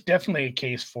there's definitely a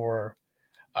case for,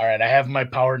 all right, I have my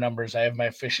power numbers, I have my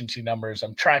efficiency numbers,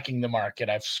 I'm tracking the market,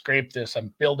 I've scraped this,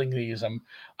 I'm building these,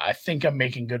 I think I'm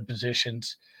making good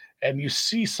positions. And you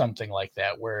see something like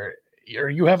that where or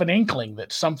you have an inkling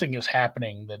that something is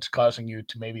happening that's causing you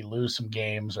to maybe lose some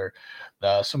games, or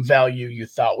some value you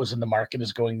thought was in the market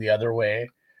is going the other way.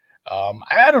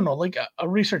 I don't know, like a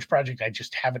research project I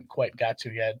just haven't quite got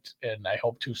to yet, and I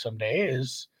hope to someday,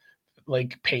 is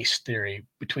like pace theory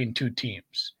between two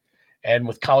teams. And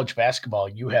with college basketball,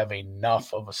 you have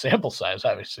enough of a sample size.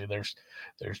 Obviously, there's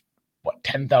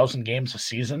 10,000 games a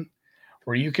season,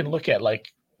 where you can look at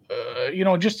like,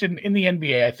 just in the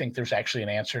NBA, I think there's actually an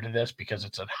answer to this because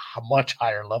it's a much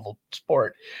higher level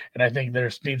sport. And I think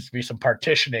needs to be some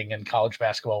partitioning in college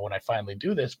basketball when I finally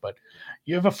do this. But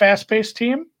you have a fast paced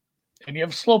team and you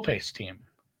have a slow paced team.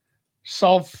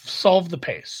 Solve the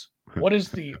pace. What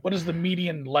is the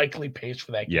median likely pace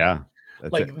for that game? Yeah.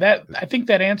 I think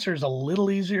that answer is a little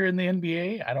easier in the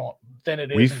NBA than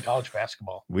it is in college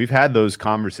basketball. We've had those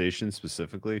conversations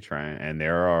specifically and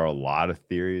there are a lot of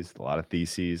theories, a lot of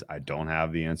theses. I don't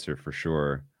have the answer for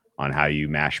sure on how you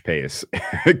mash pace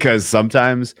because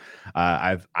sometimes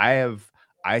for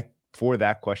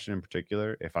that question in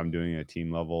particular, if I'm doing a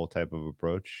team level type of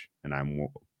approach and I'm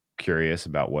curious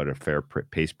about what a fair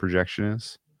pace projection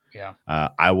is,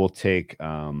 I will take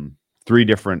three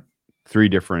different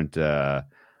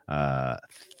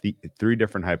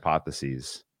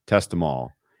hypotheses, test them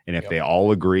all, and if they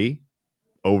all agree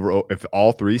if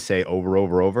all three say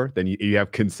over, then you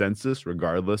have consensus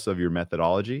regardless of your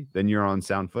methodology, then you're on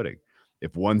sound footing.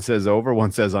 If one says over,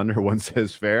 one says under, one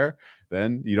says fair,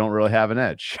 then you don't really have an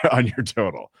edge on your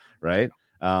total, right?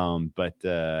 But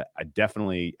I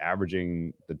definitely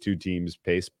averaging the two teams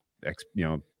pace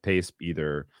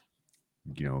either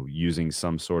using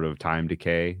some sort of time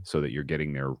decay so that you're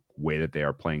getting their way that they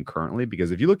are playing currently.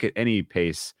 Because if you look at any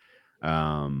pace,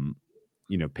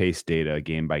 pace data,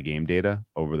 game by game data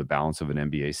over the balance of an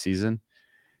NBA season,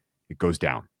 it goes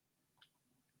down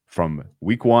from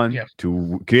week 1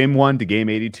 to game 1 to game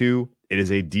 82. It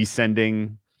is a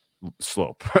descending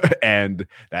slope. And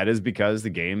that is because the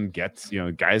game gets,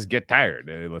 guys get tired.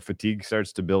 The fatigue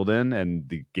starts to build in and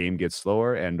the game gets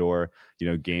slower, or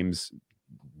games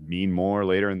mean more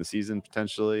later in the season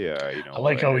potentially. I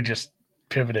like how we just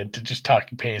pivoted to just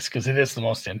talking pace because it is the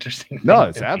most interesting thing. No,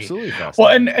 it's absolutely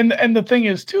fascinating. Well, and the thing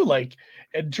is too, like,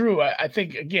 and Drew, I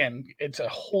think again it's a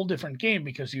whole different game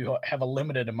because you have a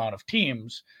limited amount of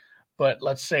teams. But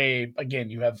let's say again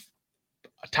you have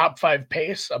a top 5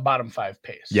 pace, a bottom 5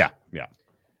 pace. Yeah.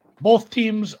 Both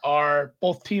teams are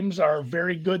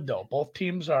very good though. Both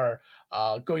teams are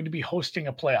going to be hosting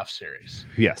a playoff series.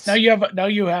 Yes. Now you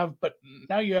have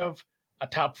a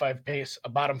top 5 pace, a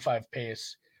bottom 5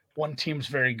 pace. One team's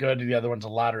very good, and the other one's a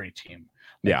lottery team.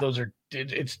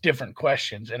 It's different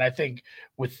questions. And I think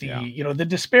with the the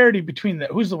disparity between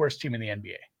who's the worst team in the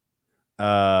NBA?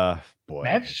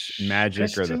 Magic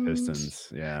Pistons? Or the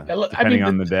Pistons. Yeah. Depending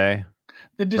on the day.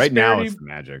 The disparity, right now it's the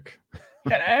Magic.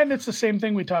 and it's the same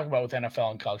thing we talk about with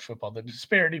NFL and college football. The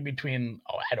disparity between,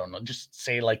 just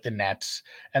say like the Nets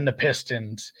and the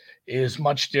Pistons is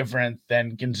much different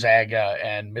than Gonzaga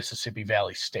and Mississippi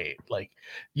Valley State. Like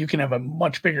you can have a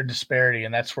much bigger disparity,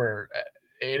 and that's where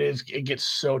it gets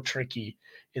so tricky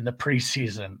in the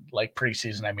preseason. Like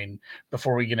preseason, I mean,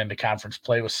 before we get into conference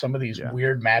play with some of these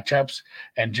weird matchups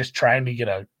and just trying to get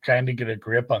a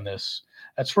grip on this.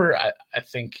 That's where I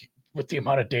think, with the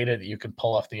amount of data that you can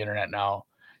pull off the internet now,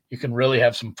 you can really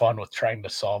have some fun with trying to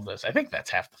solve this. I think that's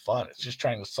half the fun. It's just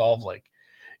trying to solve, like,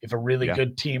 if a really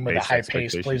good team with a high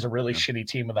pace plays a really shitty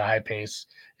team with a high pace,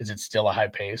 is it still a high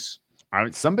pace?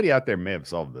 Somebody out there may have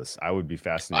solved this. I would be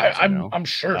fascinated. I'm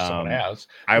sure someone has.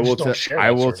 I will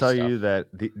tell you that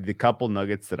the couple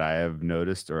nuggets that I have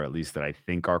noticed, or at least that I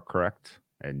think are correct,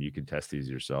 and you can test these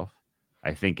yourself.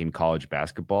 I think in college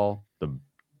basketball, the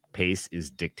pace is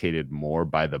dictated more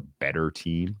by the better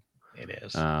team. It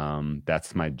is.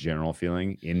 That's my general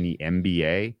feeling. In the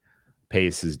NBA,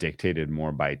 pace is dictated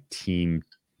more by team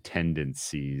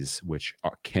tendencies, which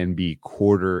can be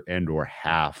quarter and or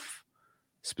half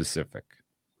specific.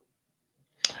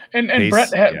 And pace,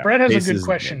 Brett has a good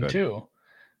question too.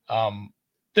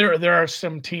 There are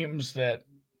some teams that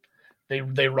they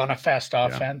run a fast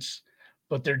offense,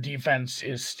 but their defense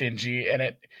is stingy,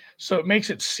 and so it makes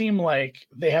it seem like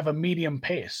they have a medium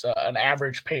pace, an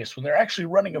average pace, when they're actually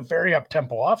running a very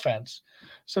up-tempo offense.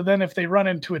 So then if they run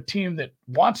into a team that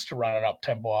wants to run an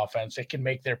up-tempo offense, it can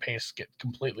make their pace get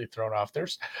completely thrown off.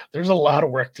 There's a lot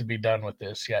of work to be done with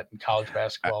this yet in college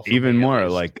basketball. Even more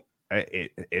like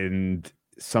and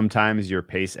sometimes your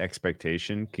pace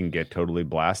expectation can get totally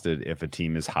blasted if a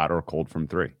team is hot or cold from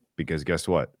 3, because guess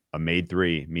what? A made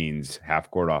 3 means half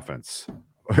court offense.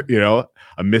 A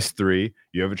missed 3,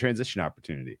 you have a transition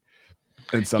opportunity.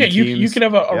 And some teams, you could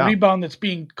have a rebound that's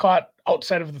being caught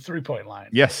outside of the 3-point line.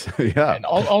 Yes, yeah. And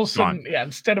all of a sudden,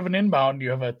 instead of an inbound, you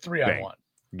have a 3-on-1.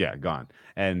 Yeah, gone.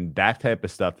 And that type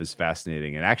of stuff is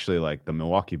fascinating. And actually, like the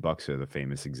Milwaukee Bucks are the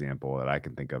famous example that I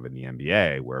can think of in the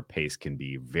NBA, where pace can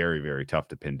be very, very tough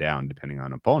to pin down depending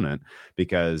on opponent,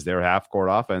 because their half court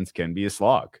offense can be a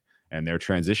slog. And their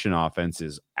transition offense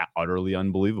is utterly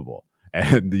unbelievable.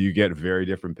 And you get very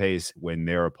different pace when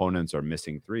their opponents are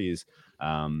missing 3s.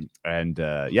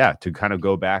 To kind of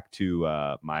go back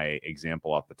to my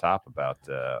example off the top about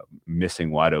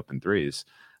missing wide open 3s.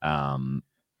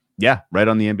 Right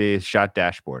on the NBA shot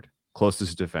dashboard,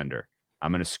 closest defender.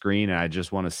 I'm going to screen, and I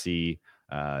just want to see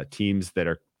teams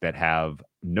that have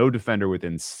no defender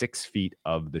within 6 feet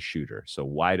of the shooter. So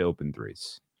wide open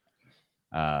 3s.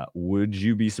 Would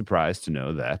you be surprised to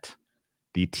know that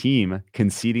the team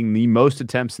conceding the most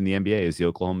attempts in the NBA is the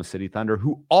Oklahoma City Thunder,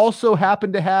 who also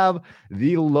happen to have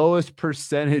the lowest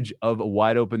percentage of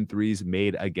wide open 3s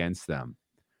made against them?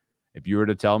 If you were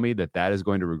to tell me that is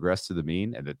going to regress to the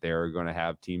mean and that they're going to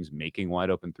have teams making wide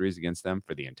open 3s against them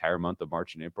for the entire month of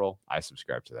March and April, I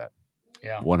subscribe to that.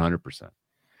 Yeah, 100%.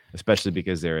 Especially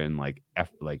because they're in like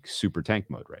super tank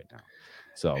mode right now.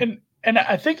 So. And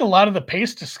I think a lot of the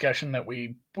pace discussion that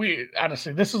we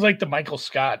honestly, this is like the Michael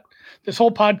Scott. This whole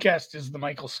podcast is the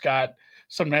Michael Scott.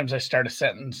 Sometimes I start a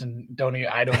sentence and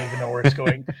I don't even know where it's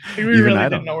going. We really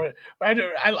didn't know where.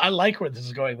 I like where this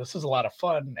is going. This is a lot of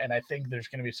fun, and I think there's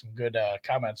going to be some good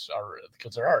comments,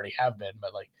 because there already have been.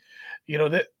 But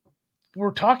that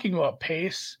we're talking about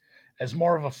pace as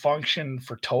more of a function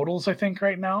for totals, I think,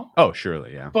 right now. Oh,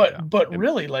 surely, yeah. But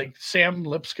really, like Sam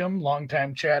Lipscomb,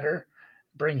 longtime chatter,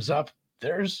 brings up,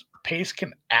 there's pace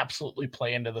can absolutely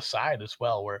play into the side as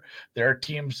well, where there are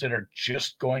teams that are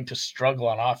just going to struggle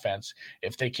on offense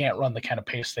if they can't run the kind of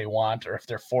pace they want, or if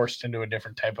they're forced into a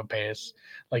different type of pace.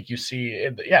 Like you see,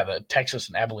 the Texas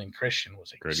and Abilene Christian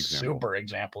was a Great example. super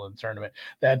example in the tournament.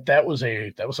 That was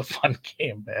a fun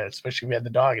game, especially we had the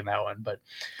dog in that one. But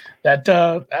that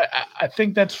I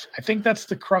think that's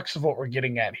the crux of what we're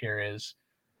getting at here. Is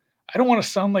I don't want to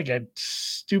sound like a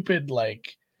stupid,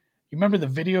 like, you remember the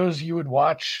videos you would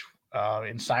watch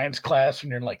in science class when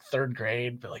you're in like third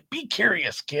grade? But like, be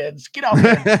curious, kids, get out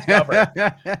there and discover.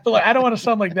 But like, I don't want to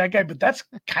sound like that guy, but that's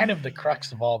kind of the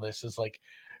crux of all this, is like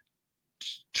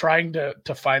trying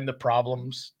to find the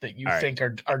problems that you think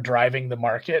are driving the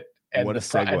market and,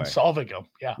 and solving them.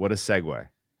 Yeah. What a segue.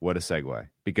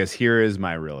 Because here is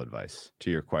my real advice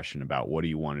to your question about what do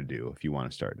you want to do if you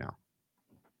want to start now.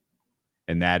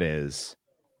 And that is,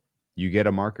 you get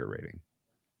a market rating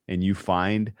and you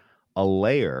find a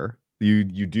layer. You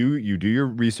do your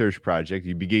research project.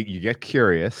 You get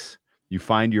curious. You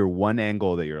find your one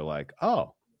angle that you're like,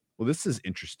 oh, well, this is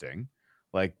interesting.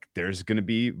 Like, there's going to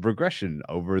be regression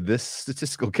over this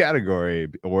statistical category,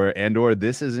 or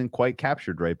this isn't quite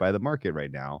captured right by the market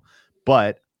right now.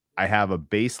 But I have a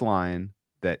baseline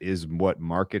that is what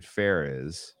market fair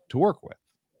is to work with.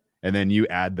 And then you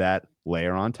add that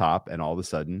layer on top, and all of a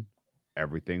sudden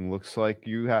everything looks like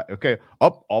you have,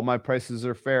 all my prices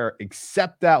are fair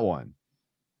except that one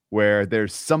where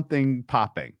there's something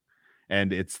popping.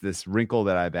 And it's this wrinkle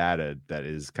that I've added that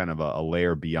is kind of a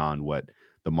layer beyond what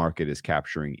the market is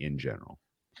capturing in general.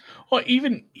 Well,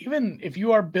 even if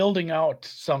you are building out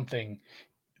something,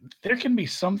 there can be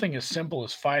something as simple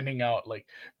as finding out, like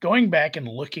going back and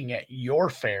looking at your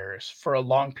fares for a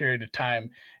long period of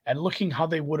time and looking how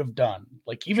they would have done.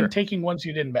 Like even taking ones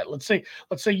you didn't bet. Let's say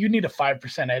you need a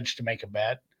 5% edge to make a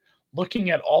bet.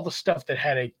 Looking at all the stuff that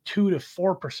had a 2 to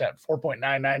 4%,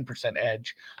 4.99%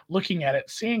 edge, looking at it,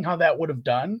 seeing how that would have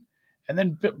done, and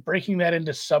then breaking that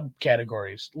into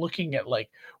subcategories, looking at like,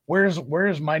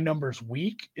 where's my numbers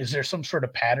weak? Is there some sort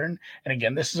of pattern? And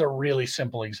again, this is a really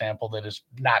simple example that is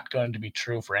not going to be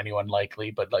true for anyone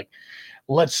likely, but like,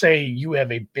 let's say you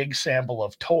have a big sample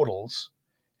of totals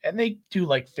and they do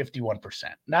like 51%,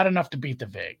 not enough to beat the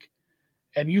VIG.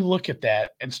 And you look at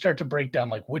that and start to break down,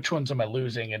 like, which ones am I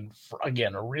losing? And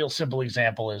again, a real simple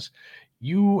example is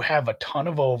you have a ton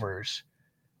of overs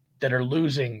that are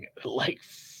losing like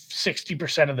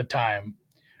 60% of the time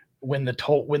when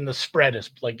the spread is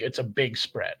like, it's a big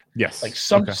spread. Yes. Like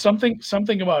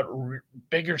something about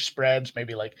bigger spreads,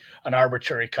 maybe like an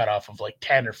arbitrary cutoff of like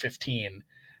 10 or 15.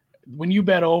 When you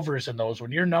bet overs in those,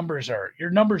 when your numbers are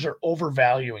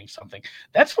overvaluing something,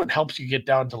 that's what helps you get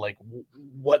down to like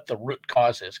what the root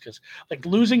cause is. Because like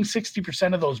losing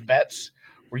 60% of those bets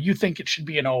where you think it should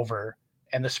be an over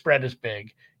and the spread is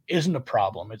big isn't a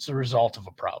problem. It's the result of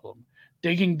a problem.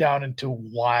 Digging down into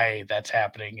why that's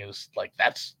happening is like,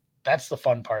 that's the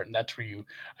fun part. And that's where you,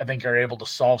 I think, are able to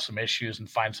solve some issues and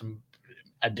find some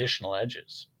additional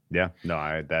edges. Yeah,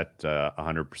 no, that's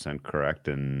 100% correct.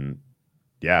 And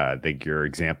yeah, I think your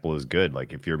example is good.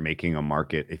 Like if you're making a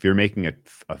market, if you're making a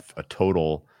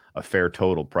fair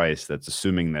total price, that's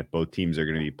assuming that both teams are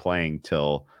going to be playing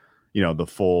till, the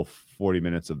full 40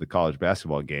 minutes of the college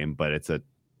basketball game, but it's a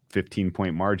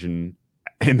 15-point margin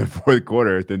in the fourth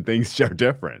quarter, then things are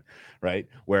different, right?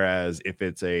 Whereas if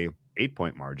it's a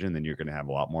 8-point margin, then you're going to have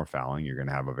a lot more fouling. You're going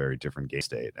to have a very different game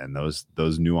state, and those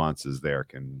nuances there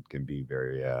can be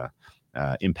very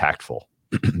impactful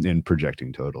in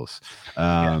projecting totals.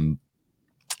 So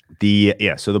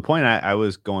the point I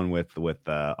was going with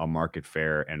a market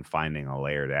fair and finding a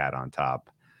layer to add on top.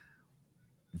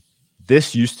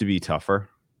 This used to be tougher.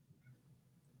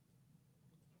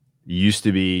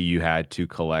 You had to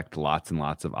collect lots and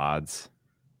lots of odds.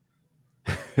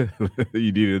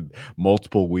 You needed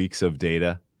multiple weeks of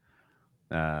data,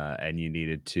 and you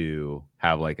needed to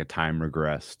have like a time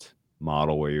regressed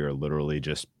model where you're literally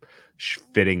just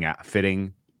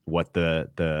fitting what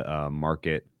the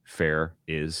market fair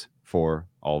is for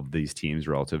all of these teams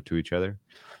relative to each other.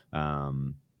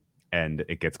 And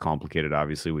it gets complicated,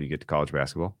 obviously, when you get to college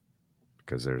basketball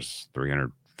because there's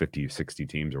 350, 60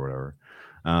 teams or whatever.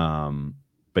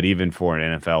 But even for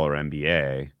an NFL or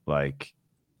NBA, like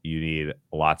you need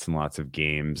lots and lots of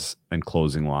games and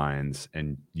closing lines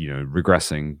and,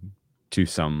 regressing to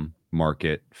some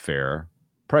market fair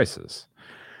prices.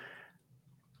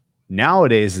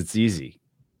 Nowadays, it's easy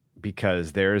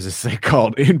because there is this thing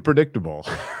called Unpredictable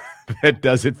that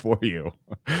does it for you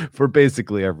for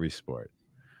basically every sport.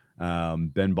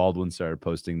 Ben Baldwin started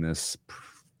posting this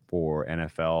for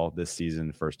NFL this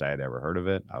season. First I had ever heard of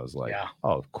it. I was like,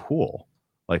 oh, cool.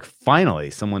 Like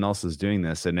finally someone else is doing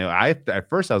this. And at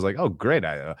first I was like, oh, great.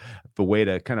 The way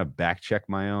to kind of back check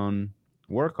my own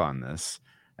work on this.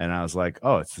 And I was like,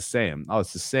 oh, it's the same. Oh,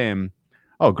 it's the same.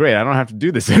 Oh, great. I don't have to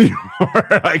do this anymore.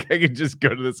 Like I can just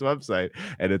go to this website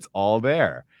and it's all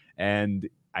there. And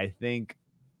I think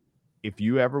if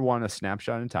you ever want a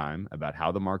snapshot in time about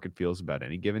how the market feels about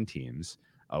any given teams,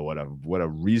 what a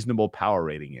reasonable power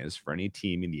rating is for any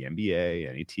team in the NBA,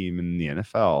 any team in the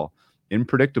NFL,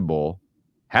 Unpredictable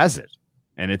has it.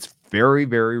 And it's very,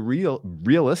 very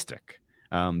realistic.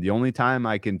 The only time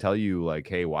I can tell you like,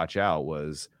 hey, watch out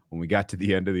was when we got to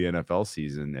the end of the NFL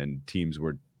season and teams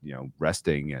were,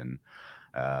 resting and,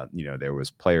 there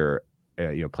was player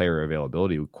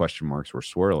availability question marks were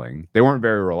swirling. They weren't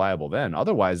very reliable then.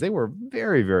 Otherwise, they were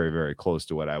very, very, very close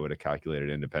to what I would have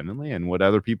calculated independently and what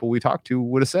other people we talked to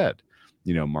would have said,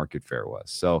 market fair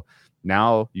was. So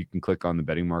now you can click on the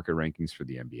betting market rankings for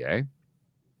the NBA.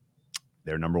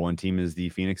 Their number one team is the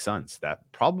Phoenix Suns. That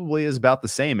probably is about the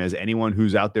same as anyone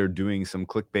who's out there doing some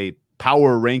clickbait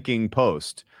power ranking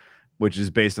post, which is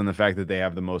based on the fact that they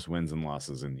have the most wins and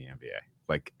losses in the NBA.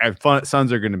 Like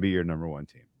Suns are going to be your number one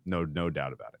team. No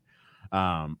doubt about it.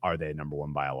 Are they number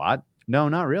one by a lot? No,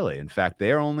 not really. In fact,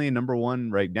 they are only number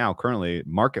one right now, currently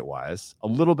market-wise, a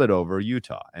little bit over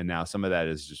Utah. And now some of that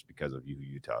is just because of who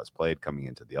Utah has played coming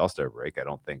into the All-Star break. I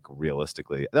don't think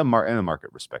realistically, the market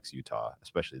respects Utah,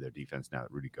 especially their defense now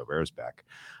that Rudy Gobert is back.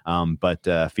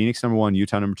 But Phoenix number one,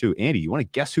 Utah number two. Andy, you want to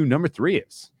guess who number three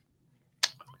is?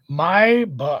 My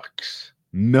Bucks.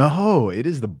 No, it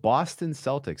is the Boston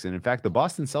Celtics. And in fact, the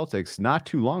Boston Celtics not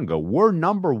too long ago were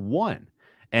number one.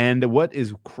 And what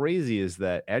is crazy is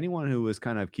that anyone who was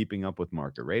kind of keeping up with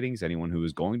market ratings, anyone who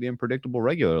was going to Unpredictable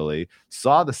regularly,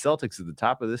 saw the Celtics at the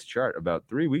top of this chart about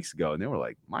 3 weeks ago. And they were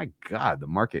like, my God, the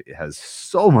market has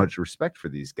so much respect for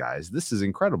these guys. This is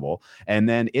incredible. And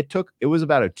then it was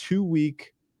about a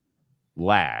 2-week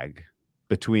lag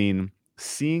between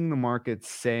seeing the market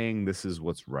saying this is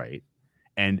what's right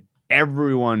and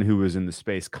everyone who was in the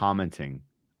space commenting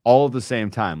all at the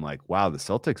same time, like, wow, the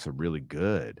Celtics are really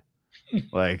good.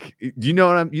 Like, you know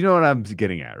what I'm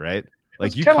getting at, right?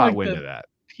 Like you caught wind of that.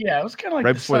 Yeah, it was kind of like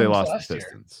right before they lost the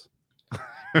Pistons.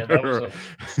 Yeah, that was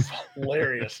a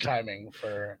hilarious timing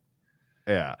for.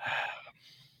 Yeah.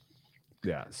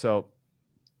 So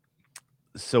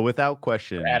without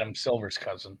question, Adam Silver's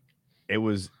cousin. It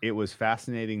was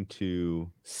fascinating to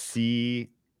see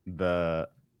the.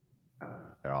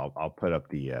 I'll put up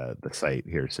the site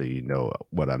here so you know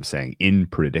what I'm saying.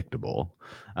 Unpredictable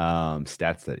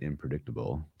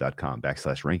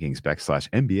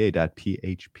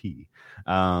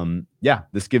stats.unpredictable.com/rankings/NBA.php.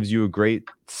 This gives you a great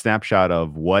snapshot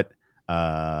of what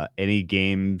any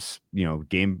games,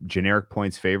 game generic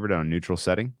points favored on a neutral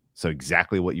setting. So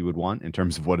exactly what you would want in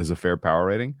terms of what is a fair power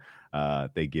rating.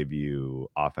 They give you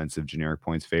offensive generic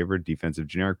points favored, defensive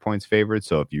generic points favored.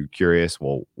 So if you're curious,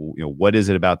 well, what is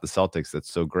it about the Celtics that's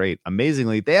so great?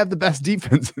 Amazingly, they have the best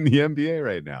defense in the NBA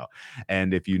right now.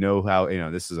 And if you know how,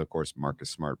 this is of course Marcus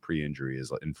Smart pre-injury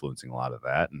is influencing a lot of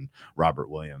that, and Robert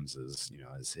Williams is,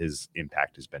 his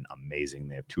impact has been amazing.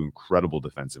 They have two incredible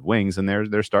defensive wings, and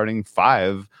their starting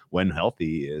five when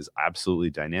healthy is absolutely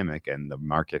dynamic, and the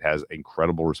market has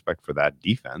incredible respect for that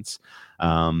defense.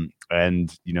 And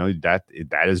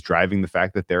that is driving the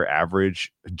fact that their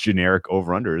average generic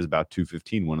over-under is about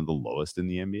 215, one of the lowest in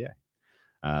the NBA.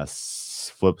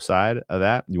 Flip side of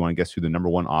that, you want to guess who the number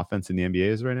one offense in the NBA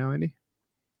is right now, Andy?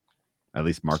 At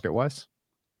least market-wise?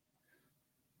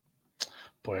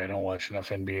 Boy, I don't watch enough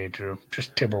NBA, Drew.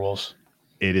 Just Timberwolves.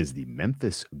 It is the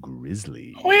Memphis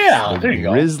Grizzlies. Oh, yeah. There you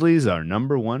go. Grizzlies are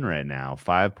number one right now,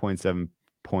 5.7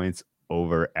 points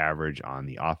over average on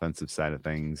the offensive side of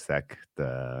things. That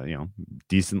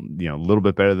decent, a little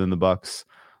bit better than the Bucks,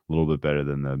 a little bit better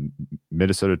than the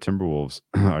Minnesota Timberwolves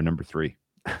are number three.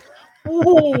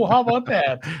 Oh, how about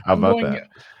that? How about that?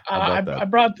 I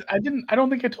don't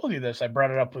think I told you this. I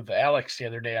brought it up with Alex the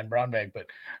other day on Brown Bag, but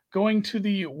going to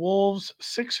the Wolves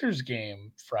Sixers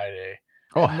game Friday.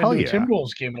 Oh, hell yeah.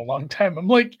 Timberwolves game in a long time. I'm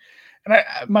like, and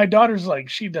my daughter's like,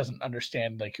 she doesn't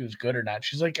understand like who's good or not.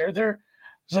 She's like, is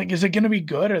it going to be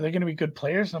good? Are they going to be good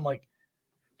players? And I'm like,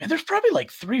 man, there's probably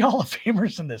like 3 Hall of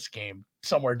Famers in this game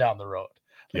somewhere down the road.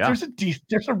 Like,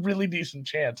 there's a really decent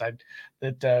chance that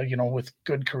with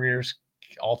good careers,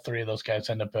 all 3 of those guys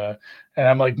end up. And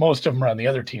I'm like, most of them are on the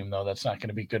other team though. That's not going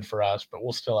to be good for us, but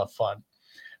we'll still have fun.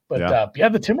 But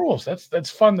the Timberwolves.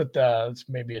 That's fun. It's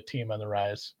maybe a team on the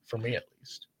rise for me at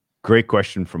least. Great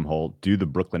question from Holt. Do the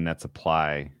Brooklyn Nets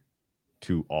apply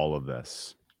to all of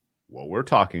this? What we're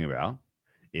talking about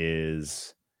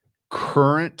is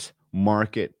current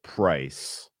market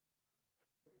price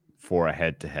for a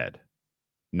head-to-head,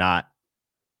 not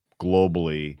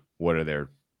globally. What are their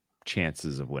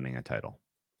chances of winning a title?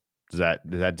 Is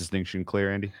that distinction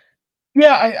clear, Andy?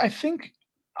 Yeah, I think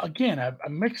again,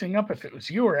 I'm mixing up if it was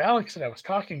you or Alex that I was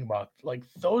talking about. Like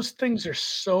those things are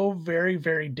so very,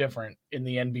 very different in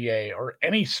the NBA or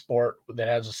any sport that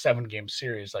has a 7-game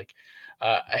series. Like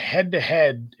a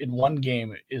head-to-head in one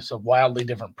game is a wildly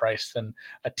different price than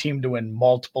a team to win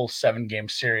multiple 7-game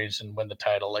series and win the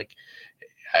title. Like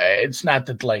it's not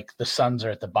that like the Suns are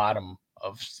at the bottom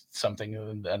of something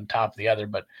on top of the other,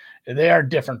 but they are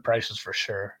different prices for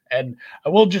sure. And I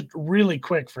will just really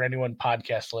quick for anyone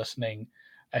podcast listening,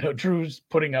 I know Drew's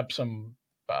putting up some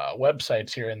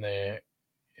websites here in the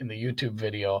YouTube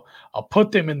video. I'll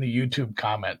put them in the YouTube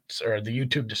comments or the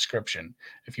YouTube description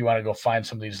if you want to go find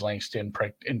some of these links to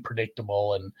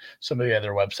Predictable and some of the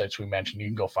other websites we mentioned. You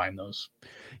can go find those.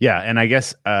 Yeah, and I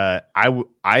guess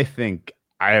I think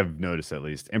I have noticed at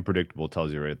least Predictable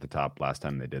tells you right at the top last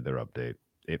time they did their update.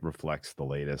 It reflects the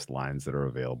latest lines that are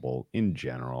available in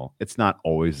general. It's not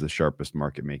always the sharpest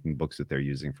market making books that they're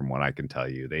using from what I can tell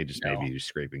you. They just maybe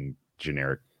scraping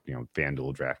generic,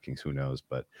 FanDuel, DraftKings, who knows,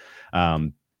 but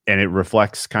and it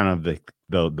reflects kind of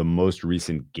the most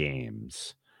recent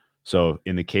games. So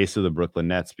in the case of the Brooklyn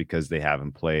Nets, because they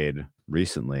haven't played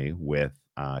recently with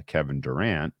Kevin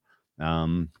Durant,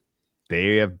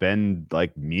 they have been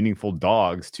like meaningful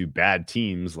dogs to bad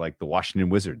teams like the Washington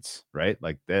Wizards, right?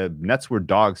 Like the Nets were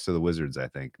dogs to the Wizards, I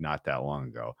think, not that long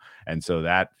ago. And so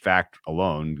that fact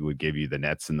alone would give you the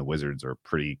Nets and the Wizards are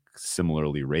pretty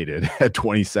similarly rated at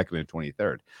 22nd and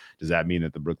 23rd. Does that mean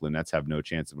that the Brooklyn Nets have no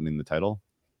chance of winning the title?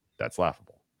 That's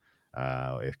laughable.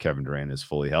 If Kevin Durant is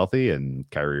fully healthy and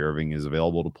Kyrie Irving is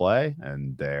available to play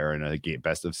and they're in a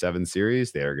best of 7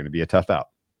 series, they are going to be a tough out.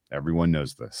 Everyone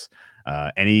knows this.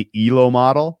 Any ELO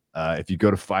model, if you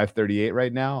go to 538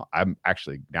 right now, I got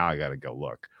to go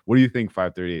look. What do you think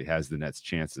 538 has the Nets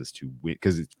chances to win?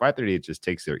 Because 538 just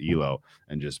takes their ELO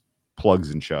and just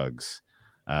plugs and chugs.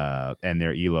 And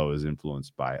their ELO is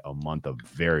influenced by a month of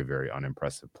very, very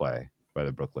unimpressive play by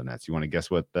the Brooklyn Nets. You want to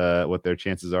guess what their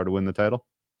chances are to win the title?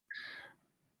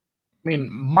 I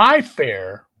mean, my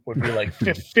fair would be like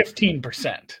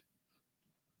 15%.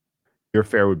 Your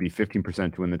fair would be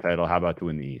 15% to win the title. How about to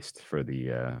win the East for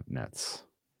the Nets?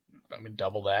 I mean,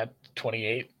 double that,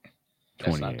 28.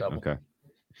 That's 28, not double. Okay.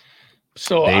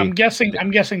 So I'm guessing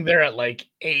they're at like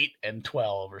 8 and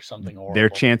 12 or something horrible. Their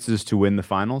chances to win the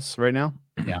finals right now,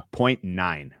 yeah,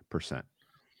 0.9%.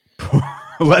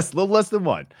 little less than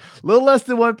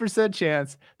 1%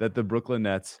 chance that the Brooklyn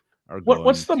Nets are going.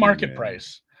 What's the market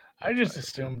price? I just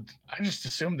assumed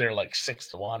they're like 6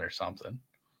 to 1 or something.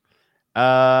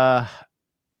 I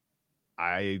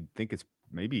think it's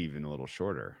maybe even a little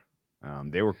shorter.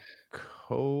 They were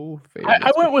co-favorites.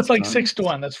 I went with like 6 to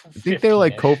 1. That's I think they're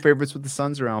like co-favorites with the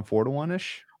Suns around 4 to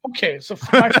 1-ish. Okay, so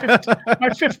my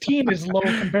 15 is low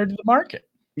compared to the market.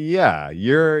 Yeah,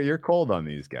 you're cold on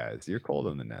these guys. You're cold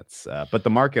on the Nets. But the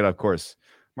market, of course,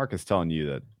 market's telling you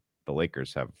that the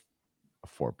Lakers have a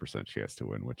 4% chance to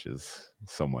win, which is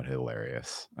somewhat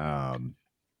hilarious.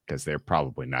 Because they're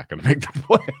probably not going to make the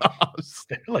playoffs.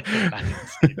 They're like a 9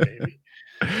 seed, baby.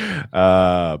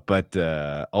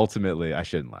 But ultimately, I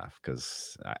shouldn't laugh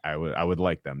because I would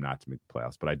like them not to make the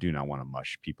playoffs. But I do not want to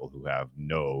mush people who have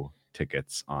no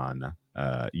tickets on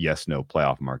yes/no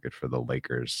playoff market for the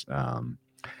Lakers.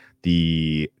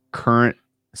 The current,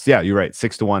 you're right,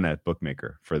 6 to 1 at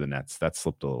bookmaker for the Nets. That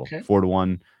slipped a little. Okay. 4 to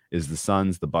 1 is the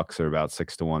Suns. The Bucks are about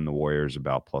 6 to 1. The Warriors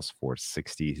about plus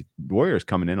 460. The Warriors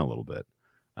coming in a little bit.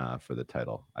 For the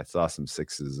title, I saw some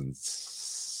 6s and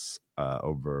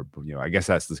over. I guess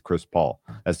that's the Chris Paul.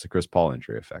 That's the Chris Paul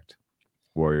injury effect.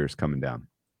 Warriors coming down.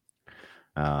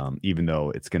 Even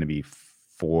though it's going to be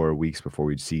 4 weeks before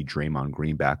we see Draymond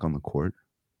Green back on the court,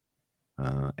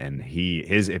 and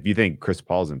if you think Chris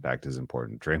Paul's impact is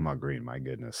important, Draymond Green, my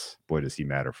goodness, boy, does he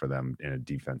matter for them in a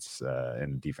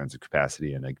defensive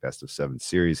capacity in a best of 7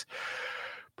 series,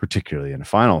 particularly in the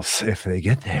finals if they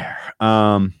get there.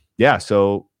 Yeah,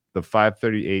 so the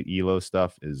 538 ELO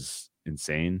stuff is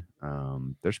insane.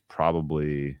 There's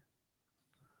probably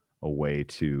a way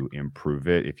to improve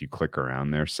it if you click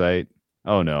around their site.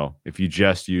 Oh no, if you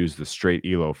just use the straight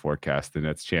ELO forecast, then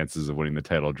its chances of winning the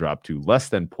title drop to less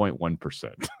than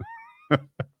 0.1%.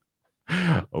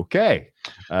 Okay.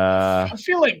 I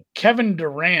feel like Kevin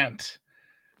Durant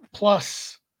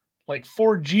plus like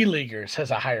 4 G Leaguers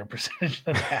has a higher percentage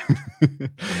than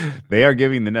that. They are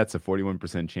giving the Nets a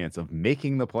 41% chance of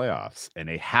making the playoffs and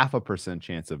a 0.5%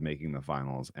 chance of making the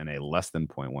finals and a less than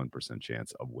 0.1%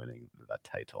 chance of winning the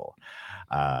title.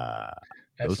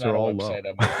 That's Those not are a all website.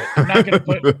 low. I'm not gonna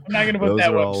put Those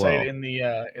that are all website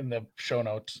low. in the show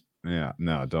notes. Yeah,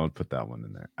 no, don't put that one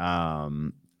in there.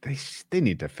 They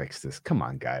need to fix this. Come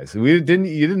on, guys. You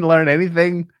didn't learn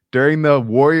anything during the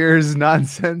Warriors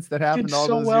nonsense that Did happened all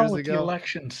so those well years with the ago.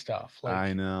 election stuff. Like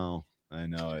I know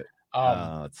it.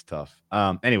 um It's tough.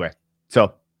 Anyway,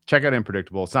 so check out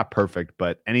Unpredictable. It's not perfect,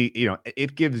 but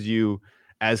it gives you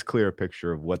as clear a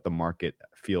picture of what the market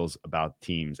feels about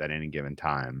teams at any given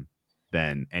time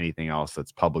than anything else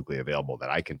that's publicly available that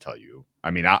I can tell you.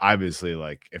 I mean, obviously,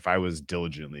 like if I was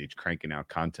diligently cranking out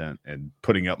content and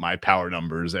putting up my power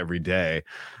numbers every day,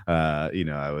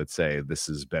 I would say this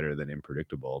is better than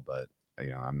Unpredictable, but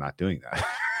I'm not doing that.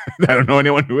 I don't know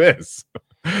anyone who is.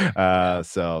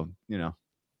 So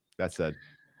that said,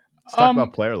 let's talk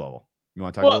about player level. You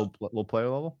want to talk a little player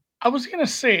level? I was gonna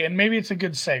say, and maybe it's a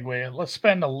good segue. Let's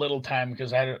spend a little time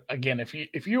because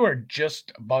if you are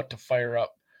just about to fire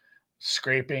up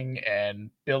scraping and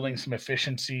building some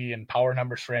efficiency and power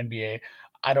numbers for NBA,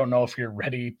 I don't know if you're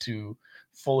ready to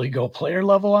fully go player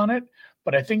level on it,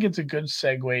 but I think it's a good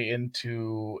segue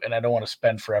into, and I don't want to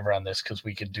spend forever on this because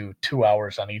we could do 2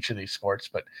 hours on each of these sports,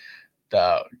 but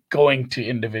going to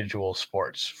individual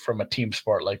sports from a team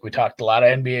sport. Like we talked a lot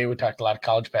of NBA, we talked a lot of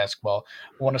college basketball.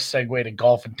 I want to segue to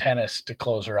golf and tennis to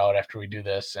close her out after we do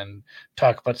this and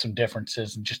talk about some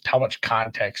differences and just how much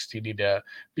context you need to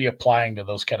be applying to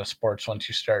those kind of sports once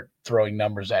you start throwing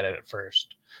numbers at it at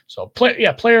first. So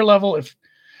player level. If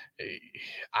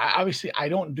obviously I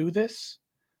don't do this,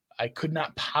 I could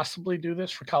not possibly do this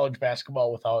for college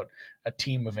basketball without a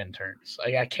team of interns.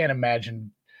 I can't imagine.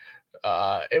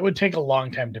 It would take a long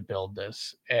time to build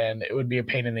this, and it would be a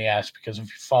pain in the ass because if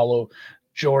you follow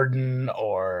Jordan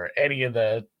or any of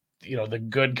the the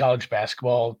good college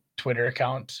basketball Twitter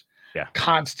accounts,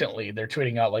 constantly they're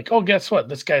tweeting out like, "Oh, guess what?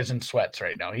 This guy's in sweats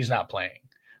right now. He's not playing."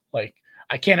 Like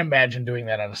I can't imagine doing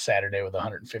that on a Saturday with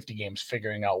 150 games,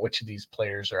 figuring out which of these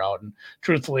players are out. And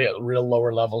truthfully, at real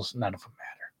lower levels, none of them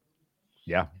matter.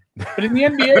 Yeah. But in the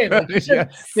NBA, like you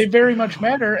said, they very much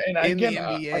matter. And In the again,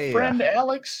 NBA, our friend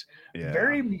Alex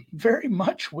very, very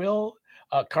much will.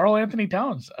 Karl Anthony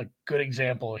Towns, a good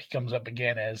example. He comes up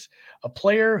again as a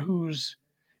player whose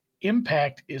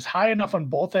impact is high enough on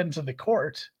both ends of the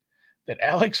court that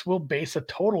Alex will base a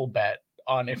total bet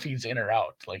on if he's in or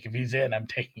out. Like if he's in, I'm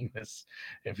taking this.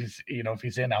 If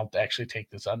he's in, I'll actually take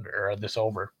this under or this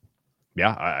over.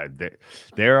 Yeah,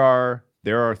 there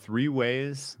are 3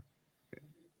 ways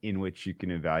in which you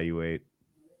can evaluate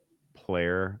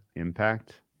player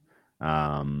impact.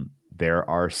 There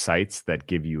are sites that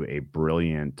give you a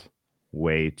brilliant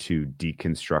way to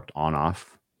deconstruct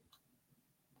on-off.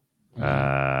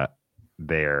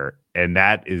 There, and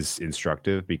that is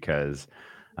instructive because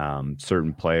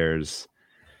certain players.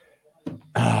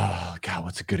 Oh God,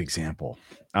 what's a good example?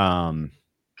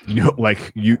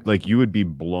 Like you would be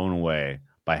blown away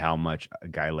by how much a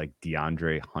guy like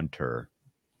DeAndre Hunter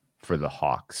for the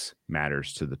Hawks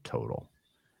matters to the total.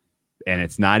 And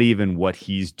it's not even what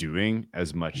he's doing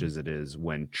as much as it is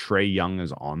when Trae Young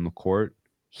is on the court,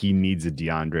 he needs a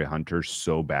DeAndre Hunter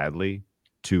so badly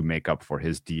to make up for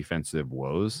his defensive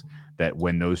woes that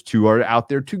when those two are out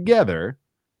there together,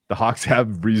 the Hawks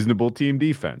have reasonable team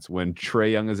defense. When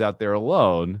Trae Young is out there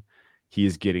alone, he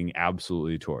is getting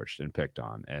absolutely torched and picked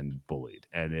on and bullied.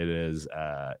 And it is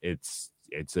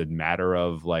it's a matter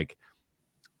of like,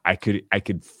 I could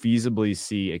feasibly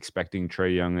see expecting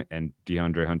Trae Young and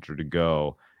DeAndre Hunter to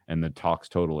go and the talks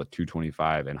total at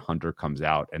 225 and Hunter comes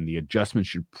out and the adjustment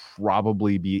should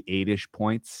probably be 8-ish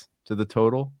points to the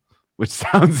total, which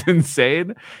sounds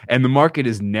insane. And the market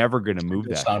is never going to move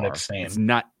that far. Insane. It's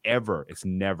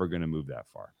never going to move that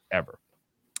far ever.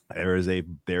 There is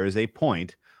a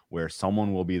point where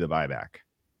someone will be the buyback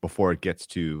before it gets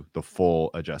to the full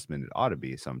adjustment it ought to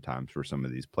be sometimes for some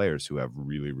of these players who have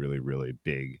really, really, really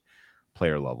big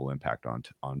player level impact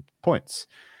on points.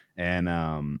 And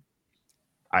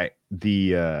I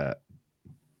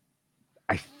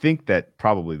think that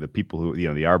probably the people who,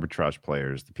 the arbitrage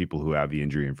players, the people who have the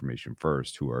injury information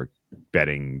first, who are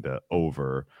betting the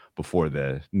over before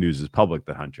the news is public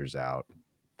that Hunter's out,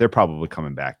 they're probably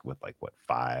coming back with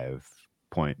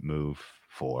 5-point move,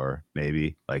 4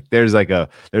 maybe. Like there's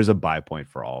a buy point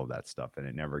for all of that stuff, and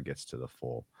it never gets to the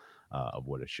full of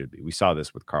what it should be. We saw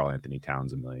this with Karl Anthony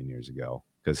Towns a million years ago.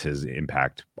 because his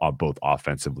impact both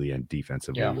offensively and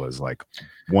defensively Yeah. was like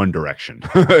one direction.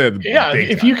 Yeah,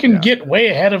 Big if time. you can Yeah. get way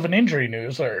ahead of an injury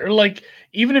news, or like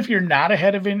even if you're not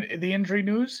ahead of the injury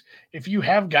news, if you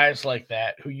have guys like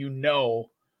that who you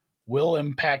know will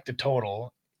impact the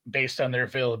total based on their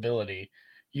availability,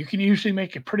 you can usually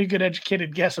make a pretty good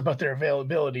educated guess about their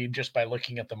availability just by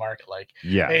looking at the market. Like,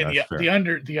 Yeah, hey, that's fair.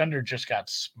 the under just got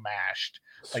smashed.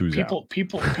 Like Who's out?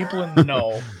 people in the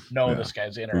know Yeah. this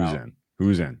guy's in or Who's out. in?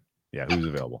 Who's in? Yeah, who's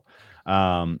available?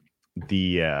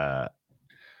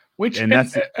 Which and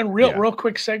that's a real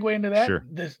quick segue into that. Sure.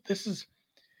 This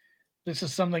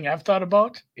is something I've thought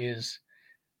about is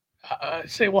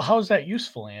say, well, how's that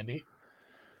useful, Andy?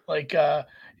 Like,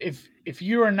 if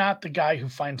you are not the guy who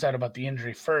finds out about the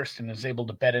injury first and is able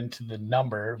to bet into the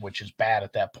number, which is bad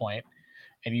at that point,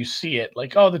 and you see it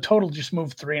like, oh, the total just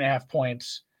moved 3.5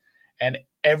 points, and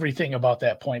everything about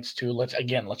that points to let's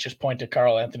just point to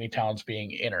Karl Anthony Towns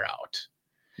being in or out.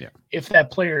 Yeah. If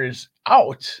that player is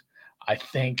out, I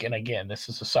think, and again, this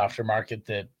is a softer market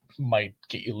that might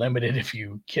get you limited if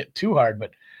you hit too hard, but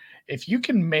if you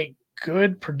can make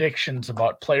good predictions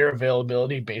about player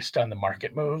availability based on the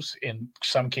market moves in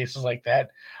some cases like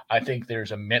that, I think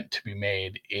there's a mint to be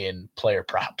made in player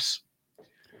props.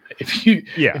 If you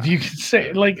can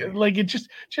say like it just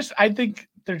I think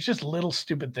there's just little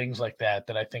stupid things like that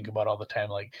I think about all the time.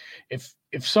 Like if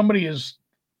somebody is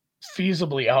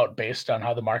feasibly out based on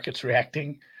how the market's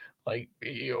reacting, like,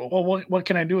 well, what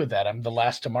can I do with that? I'm the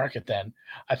last to market then.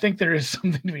 I think there is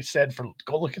something to be said for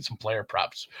go look at some player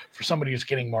props for somebody who's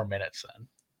getting more minutes then.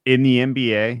 In the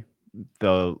NBA,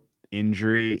 the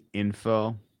injury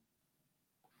info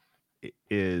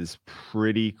is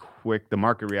pretty quick. The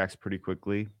market reacts pretty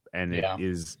quickly, and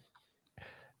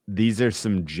these are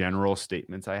some general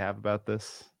statements I have about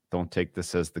this. Don't take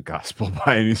this as the gospel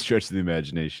by any stretch of the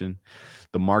imagination.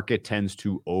 The market tends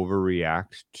to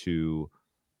overreact to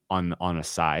on a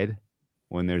side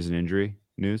when there's an injury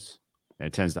news, and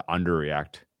it tends to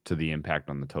underreact to the impact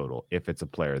on the total if it's a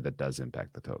player that does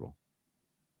impact the total.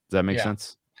 Does that make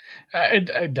sense?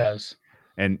 It does.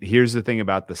 And here's the thing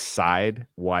about the side,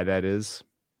 why that is.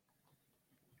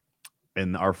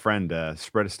 And our friend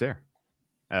Spread Astaire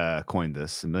coined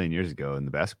this a million years ago in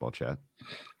the basketball chat.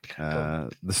 The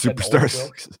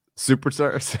superstars.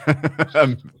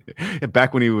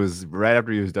 Back when he was right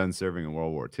after he was done serving in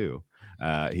World War II.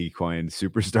 He coined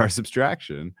superstar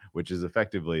subtraction, which is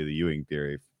effectively the Ewing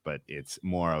theory, but it's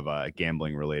more of a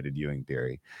gambling related Ewing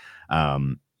theory.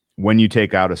 When you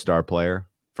take out a star player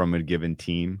from a given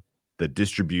team, the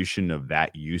distribution of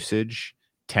that usage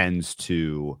tends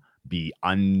to be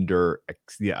under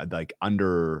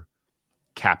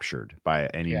captured by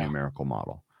any numerical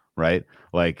model, right?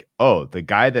 Like, oh, the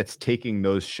guy that's taking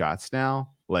those shots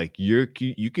now, like you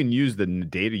can use the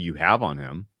data you have on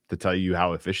him to tell you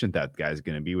how efficient that guy's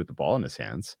going to be with the ball in his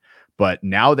hands. But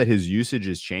now that his usage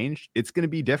has changed, it's going to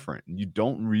be different. You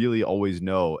don't really always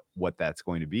know what that's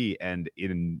going to be. And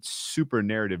in super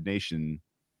narrative nation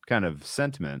kind of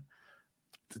sentiment,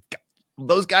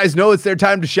 those guys know it's their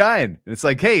time to shine. And it's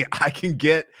like, hey,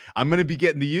 I'm going to be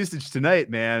getting the usage tonight,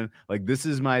 man. Like, this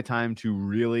is my time to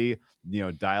really,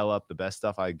 dial up the best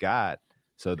stuff I got,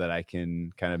 so that I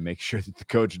can kind of make sure that the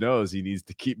coach knows he needs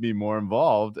to keep me more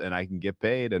involved and I can get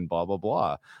paid and blah, blah,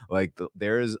 blah. Like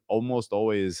there is almost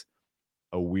always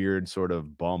a weird sort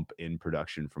of bump in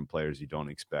production from players you don't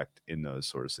expect in those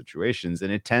sort of situations.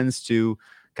 And it tends to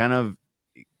kind of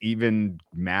even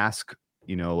mask,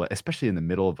 especially in the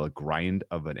middle of a grind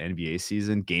of an NBA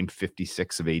season, game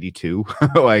 56 of 82,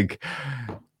 like,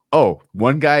 oh,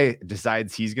 one guy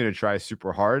decides he's going to try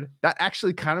super hard. That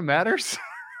actually kind of matters.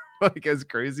 Like, as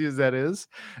crazy as that is,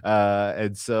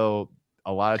 and so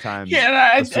a lot of times, a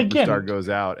superstar goes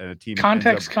out and a team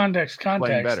context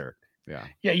playing better. Yeah.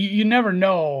 You never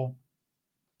know.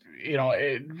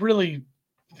 It really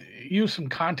use some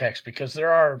context, because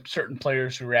there are certain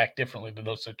players who react differently to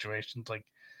those situations. Like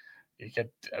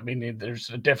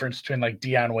there's a difference between like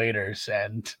Dion Waiters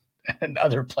and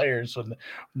other players when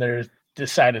they're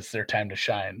decide it's their time to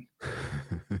shine.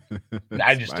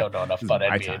 I just don't know enough about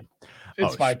NBA. Time.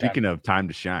 Speaking of time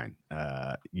to shine,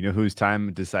 whose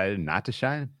time decided not to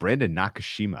shine? Brandon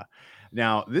Nakashima.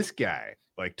 Now, this guy,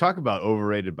 like, talk about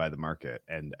overrated by the market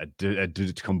and a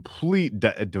complete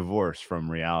divorce from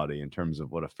reality in terms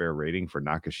of what a fair rating for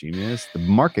Nakashima is. The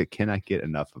market cannot get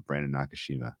enough of Brandon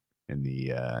Nakashima in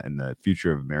the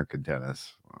future of American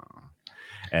tennis.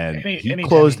 And he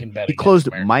closed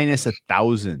minus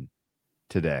 1,000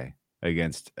 today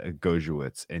against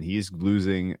Gojowicz, and he's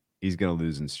losing. He's going to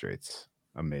lose in straights.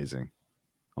 Amazing.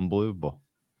 Unbelievable.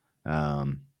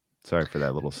 Sorry for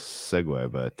that little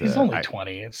segue, but he's only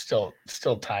 20. It's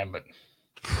still time, but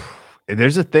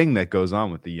there's a thing that goes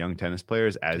on with the young tennis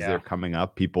players as Yeah. they're coming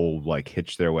up. People like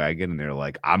hitch their wagon and they're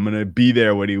like, I'm gonna be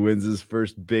there when he wins his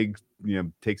first big,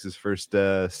 takes his first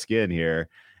skin here.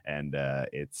 And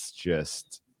it's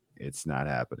not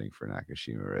happening for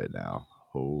Nakashima right now.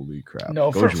 Holy crap.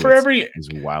 no, Gojowicz for every is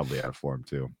wildly out of form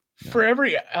too. Yeah. for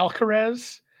every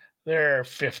Alcaraz, there are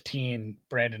 15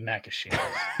 Brandon Nakashima.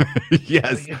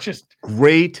 Yes. It's just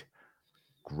great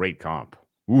comp.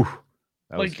 Ooh,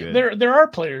 that was like good. there are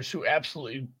players who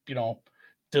absolutely,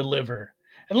 deliver.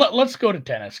 And let's go to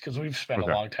tennis because we've spent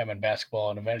Okay. a long time in basketball,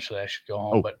 and eventually I should go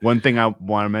home. Oh, But one thing I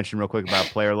want to mention real quick about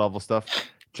player level stuff.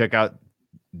 Check out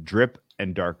Drip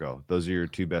and Darko. Those are your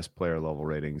two best player level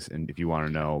ratings. And if you want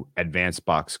to know advanced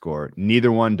box score,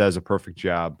 neither one does a perfect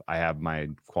job. I have my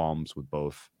qualms with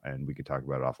both, and we could talk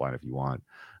about it offline if you want.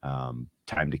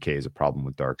 Time decay is a problem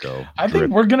with Darko. I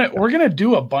think we're gonna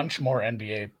do a bunch more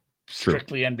NBA,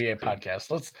 strictly NBA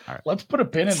podcasts. Let's put a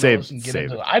pin in those and get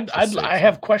into them. I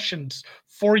have questions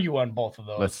for you on both of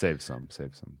those. Let's save some.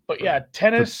 But yeah,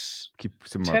 tennis, keep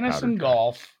some more tennis and powder dry.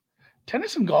 golf.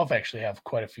 Tennis and golf actually have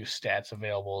quite a few stats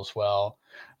available as well.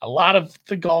 A lot of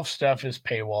the golf stuff is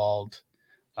paywalled.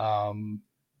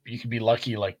 You can be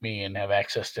lucky like me and have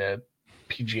access to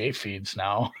PGA feeds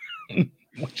now,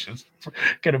 which is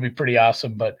going to be pretty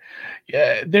awesome. But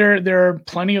yeah, there are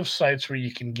plenty of sites where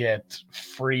you can get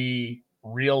free,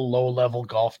 real low-level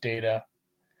golf data.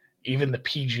 Even the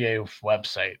PGA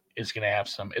website is going to have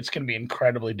some. It's going to be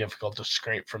incredibly difficult to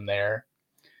scrape from there.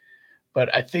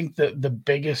 But I think the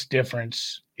biggest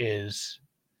difference is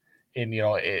in,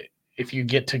 if you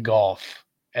get to golf,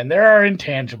 and there are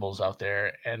intangibles out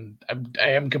there, and I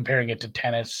am comparing it to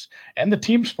tennis and the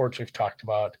team sports we've talked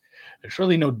about. There's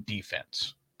really no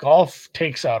defense. Golf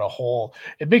takes out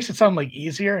it makes it sound like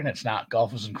easier, and it's not.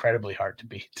 Golf is incredibly hard to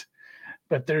beat.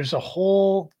 But there's a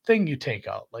whole thing you take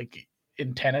out. Like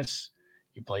in tennis,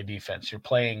 you play defense. You're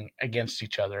playing against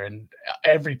each other. And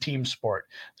every team sport,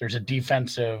 there's a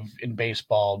defensive in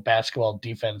baseball, basketball,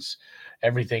 defense,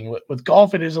 everything. With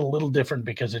golf, it is a little different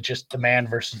because it's just the man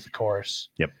versus the course.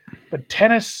 Yep. But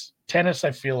tennis,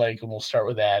 I feel like, and we'll start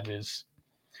with that, is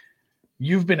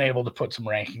you've been able to put some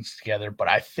rankings together. But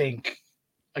I think,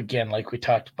 again, like we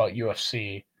talked about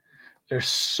UFC, there's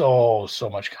so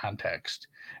much context.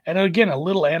 And again, a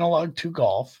little analog to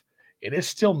golf. It is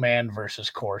still man versus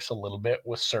course a little bit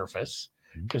with surface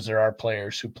because there are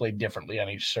players who play differently on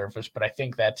each surface. But I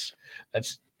think that's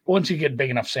once you get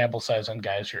big enough sample size on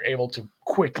guys, you're able to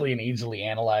quickly and easily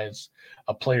analyze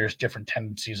a player's different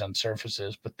tendencies on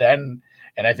surfaces. But then,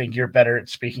 and I think you're better at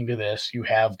speaking to this, you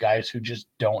have guys who just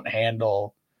don't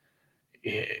handle,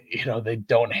 they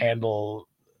don't handle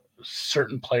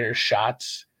certain players'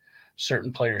 shots,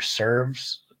 certain players'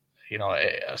 serves.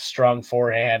 A strong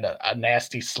forehand, a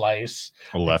nasty slice,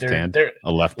 a left hand,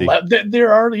 a lefty.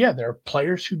 There are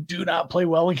players who do not play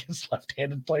well against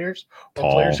left-handed players, or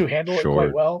Tall, players who handle short. it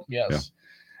quite well. Yes, yeah.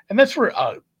 And that's where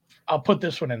I'll put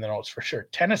this one in the notes for sure.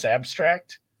 Tennis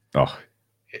abstract, a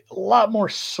lot more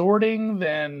sorting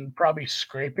than probably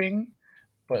scraping,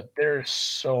 but there's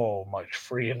so much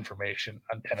free information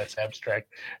on tennis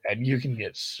abstract, and you can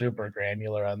get super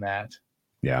granular on that.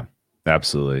 Yeah,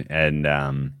 absolutely, and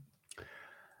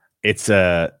it's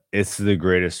the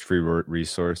greatest free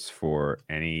resource for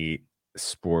any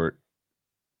sport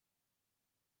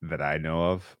that I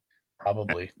know of.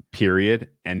 Probably. Period.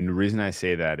 And the reason I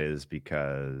say that is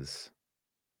because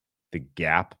the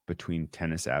gap between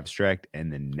tennis abstract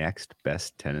and the next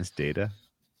best tennis data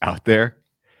out there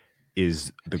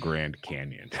is the Grand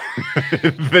Canyon.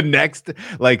 The next,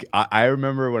 I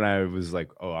remember when I was like,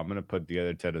 oh, I'm going to put together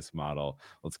a tennis model.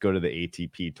 Let's go to the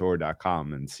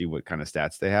ATPtour.com and see what kind of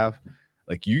stats they have.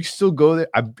 Like, you still go there.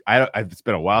 It's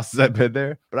been a while since I've been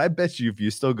there, but I bet you if you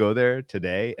still go there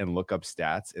today and look up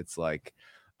stats, it's like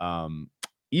Ivo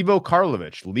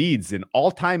Karlovic leads in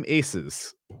all-time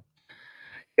aces.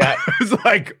 Yeah. It's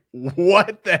like,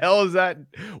 what the hell is that?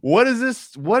 What is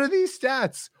this? What are these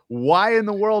stats? Why in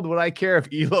the world would I care if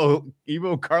Ivo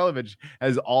Karlovic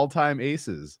has all-time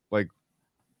aces? Like,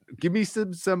 give me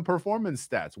some performance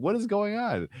stats. What is going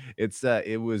on? And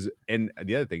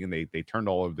the other thing, and they turned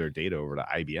all of their data over to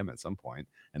IBM at some point,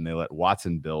 and they let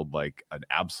Watson build like an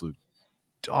absolute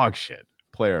dog shit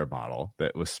player model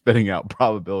that was spitting out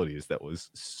probabilities that was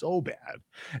so bad.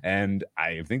 And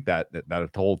I think that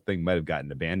whole thing might have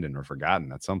gotten abandoned or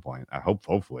forgotten at some point.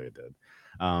 Hopefully it did.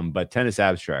 But tennis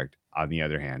abstract, on the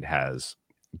other hand, has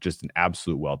just an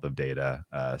absolute wealth of data.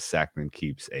 Saknin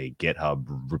keeps a GitHub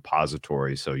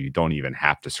repository, so you don't even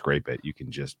have to scrape it. You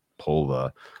can just pull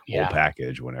the whole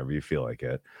package whenever you feel like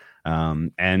it.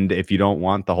 And if you don't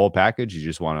want the whole package, you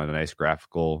just want a nice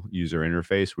graphical user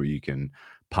interface where you can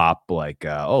pop like,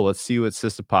 oh, let's see what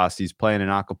Sissipas playing in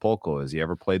Acapulco. Has he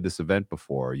ever played this event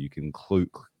before? You can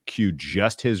queue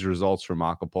just his results from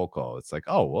Acapulco. It's like,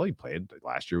 oh, well, he played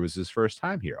last year, was his first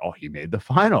time here. Oh, he made the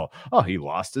final. Oh, he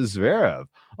lost to Zverev.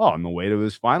 Oh, on the way to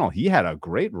his final, he had a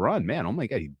great run, man. Oh my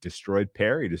God, he destroyed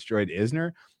Perry, destroyed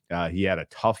Isner. He had a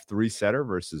tough 3-setter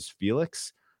versus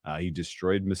Felix. He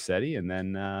destroyed Musetti, and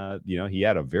then he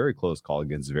had a very close call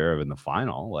against Zverev in the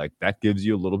final. Like, that gives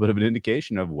you a little bit of an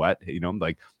indication of what,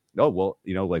 like, oh, well,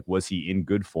 like, was he in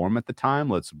good form at the time?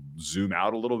 Let's zoom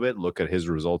out a little bit, look at his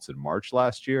results in March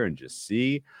last year and just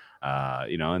see,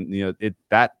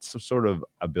 that sort of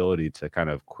ability to kind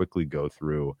of quickly go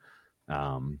through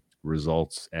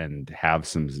results and have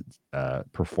some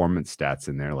performance stats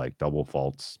in there, like double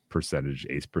faults percentage,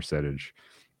 ace percentage.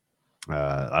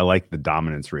 I like the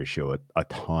dominance ratio a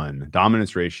ton.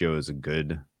 Dominance ratio is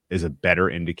a better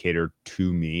indicator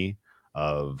to me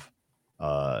of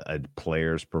a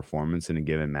player's performance in a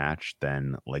given match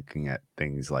than looking at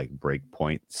things like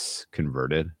breakpoints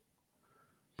converted.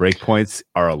 Breakpoints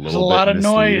are a little bit of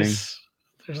misleading. Noise.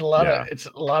 There's a lot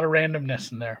of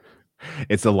randomness in there.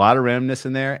 It's a lot of randomness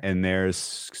in there, and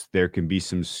there can be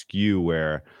some skew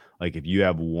where, like, if you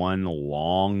have one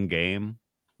long game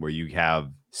where you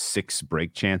have 6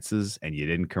 break chances and you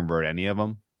didn't convert any of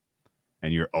them,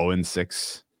 and you're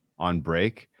 0-6 on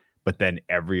break, but then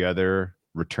every other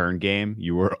return game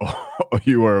you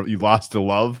lost to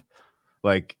love,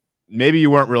 like, maybe you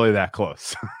weren't really that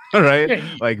close. Right?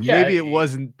 Maybe it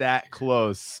wasn't that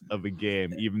close of a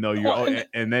game, even though you're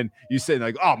and then you say,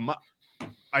 like, oh,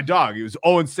 my dog, he was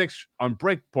 0-6 on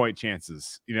break point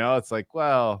chances. It's like,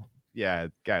 well, yeah,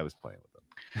 the guy was playing with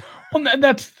them. Well,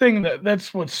 that's the thing,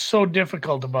 that's what's so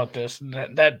difficult about this, and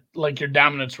that like your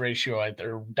dominance ratio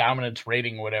or dominance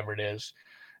rating, whatever it is,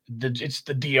 it's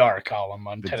the DR column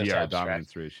on Tennis Abstract.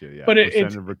 Dominance ratio, yeah. But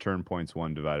percent of return points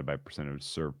won divided by percent of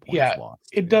serve points lost.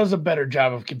 It does a better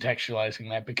job of contextualizing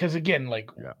that, because again, like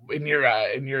in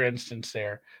your instance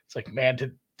there, it's like, man,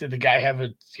 did the guy have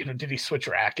did he switch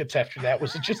rackets after that?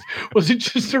 Was it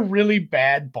just a really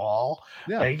bad ball?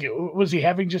 Yeah. Like, was he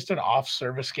having just an off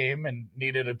service game and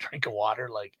needed a drink of water?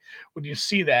 Like, when you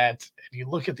see that and you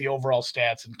look at the overall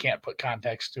stats and can't put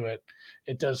context to it,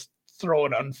 it does throw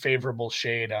an unfavorable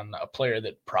shade on a player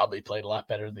that probably played a lot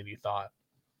better than you thought.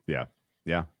 Yeah.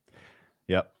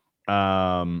 Yep.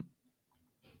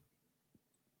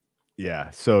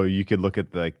 Yeah, so you could look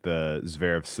at the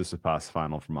Zverev Tsitsipas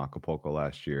final from Acapulco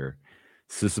last year.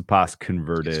 Tsitsipas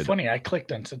converted. It's funny, I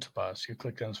clicked on Tsitsipas. You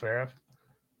clicked on Zverev?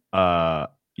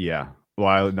 Yeah.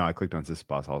 Well, I clicked on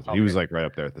Tsitsipas also. Okay. He was like right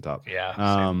up there at the top.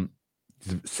 Yeah.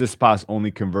 Tsitsipas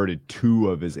only converted 2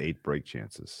 of his 8 break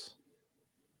chances,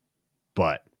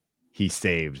 but he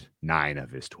saved 9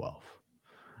 of his 12.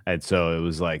 And so it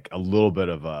was like a little bit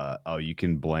of you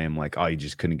can blame, like, oh, you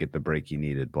just couldn't get the break you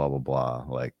needed, blah, blah, blah.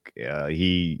 Like,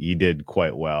 he did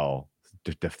quite well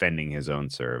defending his own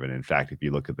serve. And in fact, if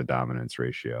you look at the dominance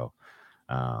ratio,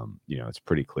 it's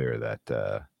pretty clear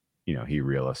that, he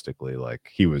realistically, like,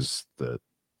 he was the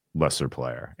lesser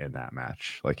player in that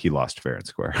match. Like, he lost fair and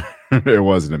square. It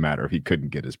wasn't a matter of he couldn't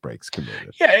get his breaks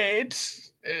converted. Yeah,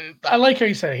 I like how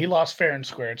you said it. He lost fair and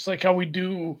square. It's like how we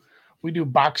do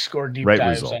box score deep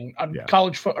dives on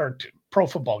college or pro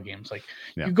football games. Like,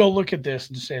 you go look at this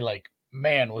and say, like,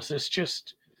 man, was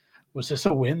this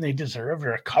a win they deserved,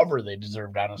 or a cover they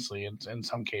deserved, honestly, in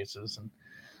some cases. And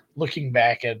looking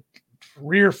back at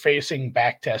rear facing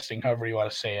back testing, however you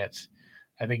want to say it,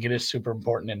 I think it is super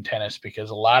important in tennis, because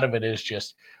a lot of it is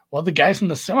just, well, the guy's in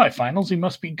the semifinals, he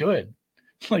must be good.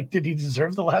 Like, did he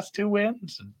deserve the last 2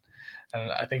 wins?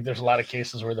 And I think there's a lot of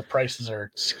cases where the prices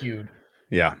are skewed.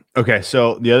 Yeah. Okay.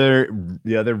 So the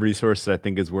other resource that I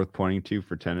think is worth pointing to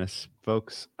for tennis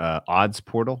folks, Odds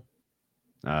Portal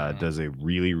does a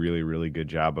really, really, really good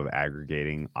job of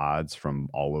aggregating odds from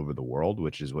all over the world,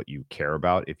 which is what you care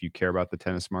about if you care about the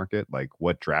tennis market, like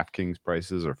what DraftKings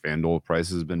prices or FanDuel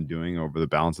prices have been doing over the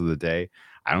balance of the day.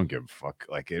 I don't give a fuck.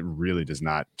 Like, it really does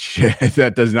not.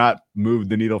 That does not move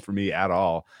the needle for me at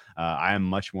all. I am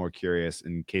much more curious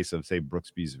in case of, say,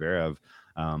 Brooksby Zverev.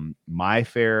 My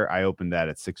fair, I opened that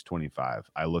at 625.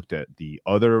 I looked at the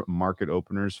other market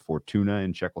openers. Fortuna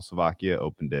in Czechoslovakia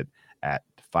opened it at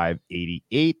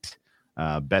 588.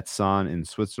 Betsson in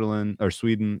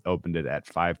Sweden opened it at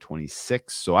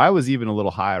 526. So I was even a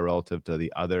little high relative to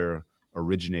the other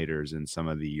originators in some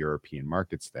of the European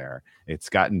markets there, it's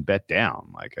gotten bet down.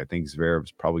 Like I think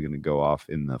Zverev's probably going to go off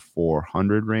in the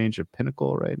 400 range at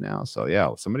Pinnacle right now. So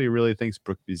yeah, somebody really thinks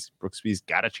Brooksby's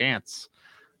got a chance.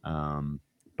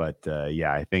 But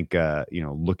I think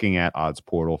looking at Odds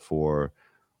Portal for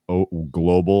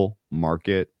global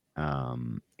market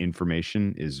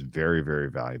information is very, very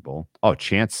valuable. Oh,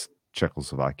 Chance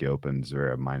Czechoslovakia Open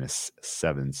Zverev minus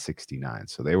 769,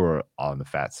 so they were on the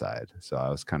fat side, so I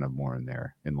was kind of more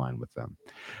in line with them.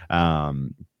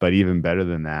 But even better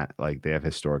than that, like they have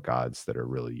historic odds that are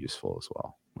really useful as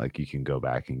well. Like you can go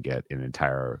back and get an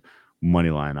entire money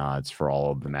line odds for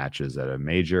all of the matches at a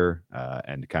major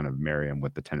and kind of marry them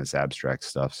with the Tennis Abstract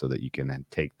stuff so that you can then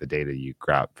take the data you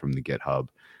grab from the GitHub,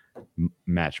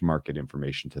 match market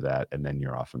information to that, and then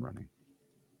you're off and running.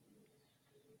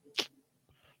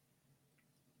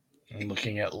 I'm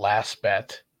looking at Last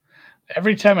Bet.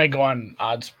 Every time I go on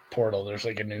Odds Portal, there's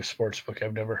like a new sports book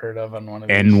I've never heard of on one of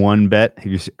these. N1 Bet. Have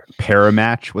you seen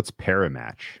Paramatch? What's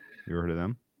Paramatch? You ever heard of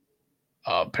them?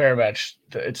 Paramatch,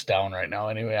 it's down right now.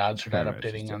 Anyway, odds are not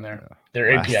updating on there.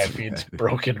 Their API feed's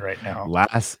broken right now.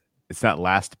 It's not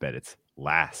Last Bet. It's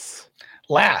Lass.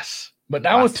 But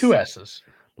now with two S's.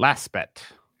 Last Bet.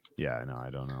 Yeah, no, I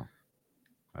don't know.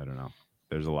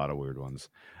 There's a lot of weird ones.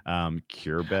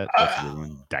 Cure Bet. That's a good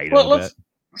one. Dido Bet.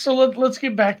 So let's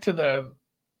get back to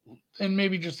and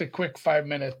maybe just a quick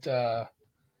 5-minute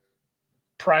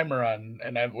primer on,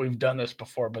 and we've done this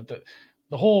before, but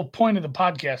the whole point of the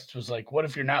podcast was like, what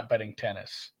if you're not betting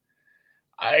tennis?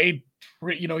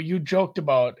 You joked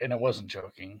about, and it wasn't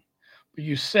joking, but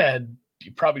you said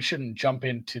you probably shouldn't jump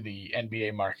into the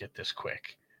NBA market this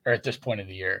quick or at this point of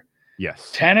the year.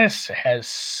 Yes. Tennis has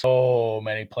so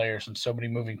many players and so many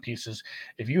moving pieces.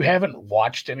 If you haven't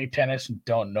watched any tennis and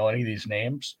don't know any of these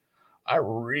names, I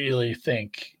really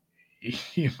think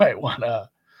you might want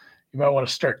to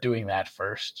start doing that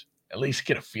first. At least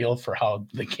get a feel for how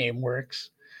the game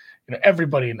works.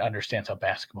 Everybody understands how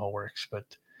basketball works, but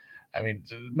I mean,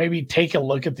 maybe take a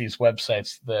look at these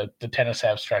websites, the Tennis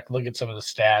Abstract, look at some of the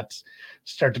stats,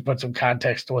 start to put some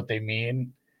context to what they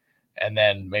mean, and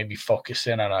then maybe focus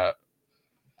in on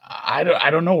I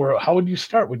don't know how would you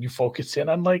start? Would you focus in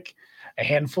on like a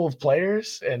handful of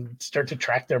players and start to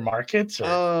track their markets? Or,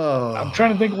 I'm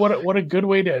trying to think what a good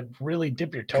way to really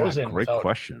dip your toes in. Great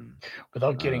question.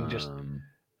 Without getting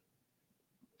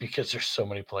because there's so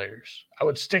many players. I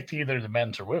would stick to either the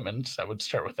men's or women's. I would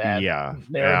start with that. Yeah.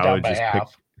 Narrow it down by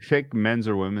half. Pick men's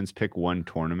or women's, pick one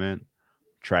tournament.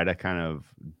 Try to kind of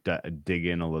dig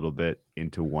in a little bit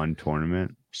into one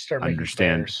tournament. Start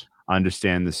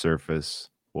Understand the surface.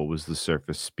 What was the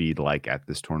surface speed like at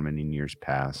this tournament in years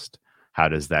past? How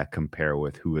does that compare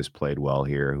with who has played well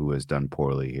here, who has done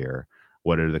poorly here?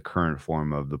 What are the current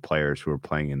form of the players who are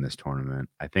playing in this tournament?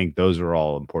 I think those are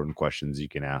all important questions you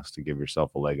can ask to give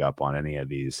yourself a leg up on any of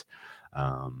these.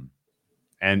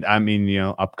 And I mean,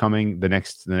 upcoming the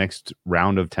next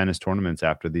round of tennis tournaments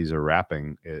after these are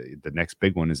wrapping, the next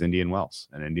big one is Indian Wells,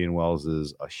 and Indian Wells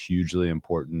is a hugely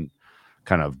important,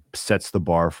 kind of sets the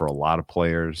bar for a lot of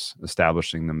players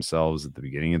establishing themselves at the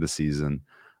beginning of the season.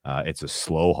 It's a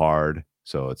slow hard.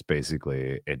 So it's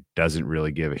basically, it doesn't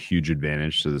really give a huge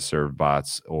advantage to the serve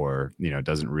bots, or,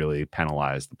 doesn't really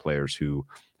penalize the players who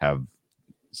have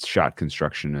shot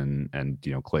construction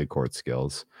and clay court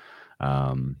skills.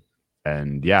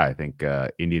 I think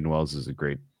Indian Wells is a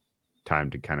great time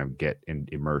to kind of get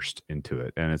immersed into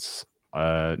it. And it's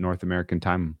a North American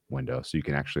time window, so you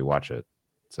can actually watch it.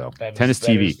 So Tennis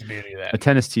TV, a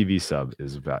Tennis TV sub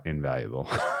is invaluable.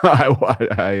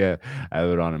 I have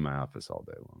it on in my office all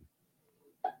day long.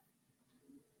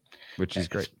 Which is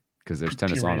great because there's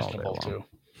tennis on all day long. Too.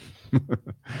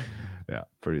 Yeah,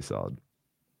 pretty solid.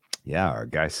 Yeah, our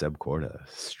guy Seb Korda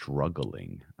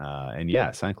struggling. Sign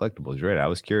Collectibles, right? I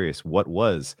was curious, what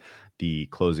was the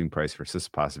closing price for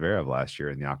Tsitsipas Zverev last year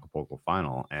in the Acapulco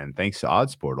final? And thanks to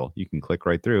Odds Portal, you can click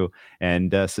right through.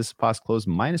 And Tsitsipas closed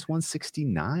minus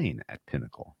 169 at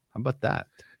Pinnacle. How about that?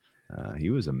 He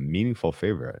was a meaningful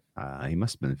favorite. He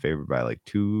must have been favored by like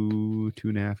two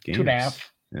and a half games. 2.5.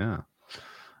 Yeah.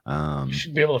 You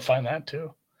should be able to find that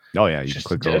too. Oh yeah, you can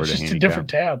click over to just handicap. A different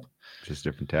tab. Just a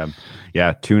different tab.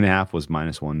 Yeah, 2.5 was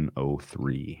minus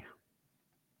 103.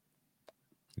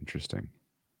 Interesting.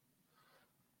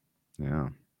 Yeah.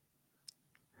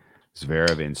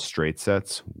 Zverev in straight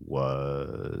sets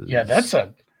was that's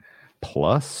a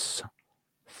plus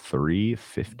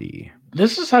 350.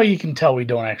 This is how you can tell we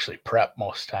don't actually prep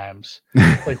most times.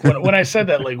 Like when I said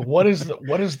that, like what is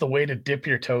the way to dip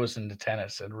your toes into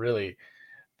tennis? And really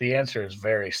the answer is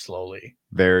very slowly.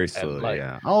 Very slowly,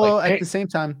 yeah. Although at the same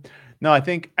time, No, I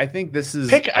think this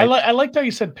is I liked how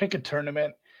you said pick a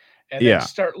tournament and then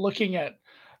start looking at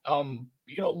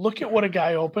look at what a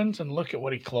guy opens and look at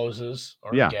what he closes,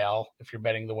 or a gal if you're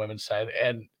betting the women's side,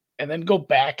 and then go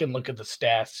back and look at the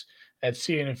stats and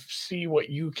see what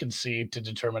you can see to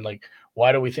determine, like,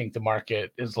 why do we think the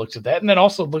market is looked at that, and then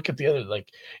also look at the other,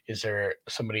 like, is there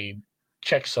somebody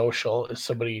check social, is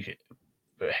somebody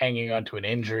hanging on to an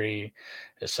injury,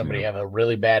 does somebody have a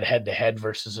really bad head-to-head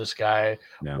versus this guy?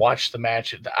 Watch the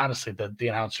match. Honestly, the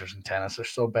announcers in tennis are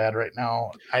so bad right now.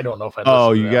 I don't know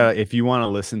if if you want to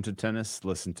listen to tennis,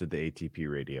 listen to the ATP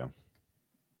radio.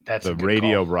 That's the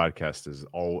radio broadcast is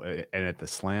all, and at the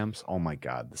slams, oh my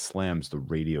god, the slams, the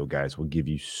radio guys will give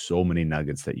you so many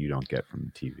nuggets that you don't get from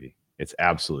the TV. It's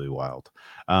absolutely wild.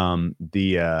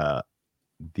 The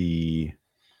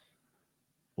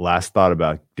last thought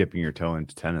about dipping your toe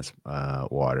into tennis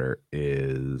water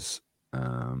is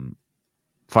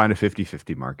find a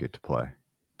 50-50 market to play.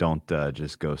 Don't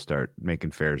just go start making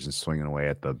fares and swinging away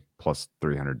at the plus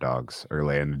 300 dogs or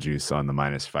laying the juice on the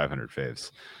minus 500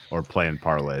 faves or playing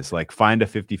parlays. Like, find a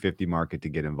 50-50 market to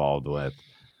get involved with.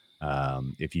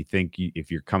 If you think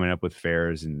if you're coming up with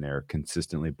fares and they're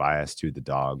consistently biased to the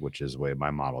dog, which is the way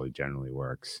my model generally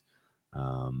works,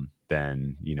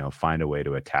 then find a way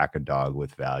to attack a dog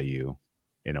with value,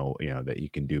 that you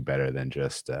can do better than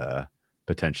just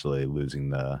potentially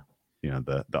losing the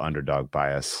underdog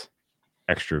bias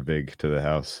extra big to the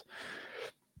house.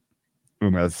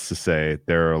 And that's to say,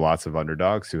 there are lots of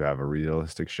underdogs who have a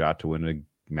realistic shot to win a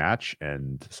match,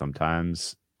 and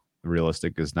sometimes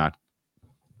realistic is not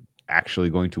actually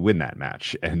going to win that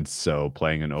match, and so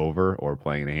playing an over or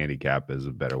playing a handicap is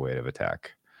a better way of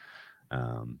attack.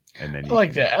 And then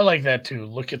I like that too.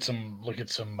 Look at some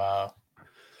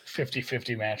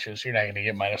 50-50 matches. You're not going to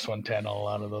get minus 110 on a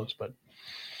lot of those, but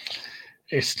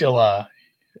it's still find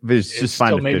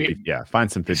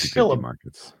some 50-50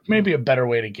 markets. Maybe a better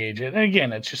way to gauge it. And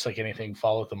again, it's just like anything,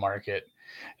 follow the market.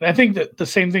 And I think that the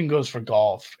same thing goes for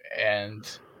golf, and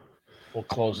we'll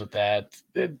close with that.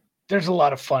 There's a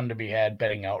lot of fun to be had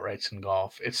betting outrights in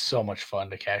golf. It's so much fun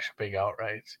to cash a big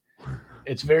outright.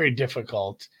 It's very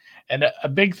difficult. And a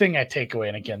big thing I take away,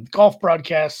 and again, golf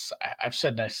broadcasts, I've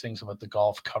said nice things about the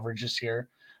golf coverages here,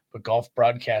 but golf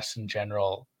broadcasts in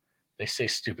general, they say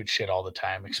stupid shit all the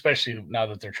time, especially now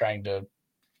that they're trying to,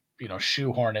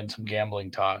 shoehorn in some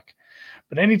gambling talk.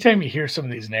 But anytime you hear some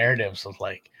of these narratives of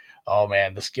like, oh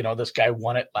man, this guy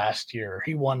won it last year, or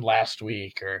he won last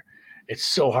week, or it's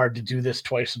so hard to do this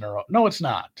twice in a row. No, it's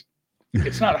not.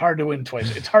 It's not hard to win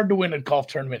twice. It's hard to win a golf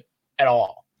tournament at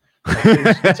all. Like,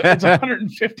 it's a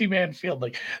 150-man field.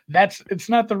 Like, it's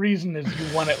not the reason is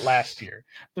you won it last year.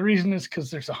 The reason is because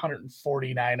there's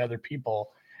 149 other people,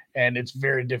 and it's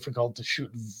very difficult to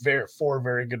shoot 4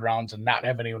 very good rounds and not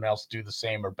have anyone else do the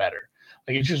same or better.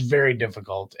 Like, it's just very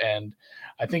difficult. And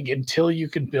I think until you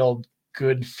can build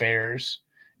good fares,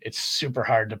 it's super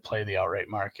hard to play the outright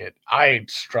market. I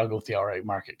struggle with the outright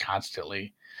market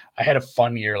constantly. I had a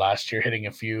fun year last year hitting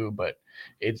a few, but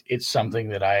it's something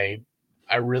that I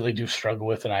really do struggle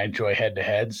with, and I enjoy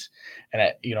head-to-heads.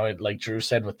 And, like Drew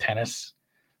said with tennis,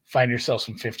 find yourself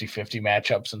some 50-50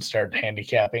 matchups and start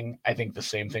handicapping. I think the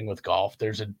same thing with golf.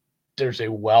 There's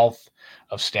a wealth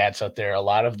of stats out there. A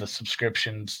lot of the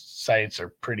subscription sites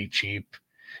are pretty cheap.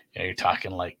 You're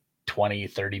talking like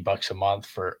 $20-$30 a month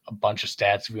for a bunch of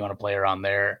stats if you want to play around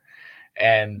there.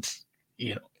 And,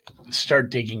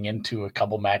 start digging into a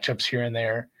couple matchups here and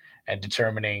there and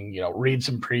determining, read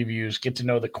some previews, get to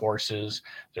know the courses.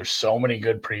 There's so many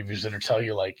good previews that tell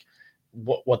you like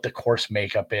what the course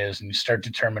makeup is, and you start to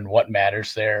determine what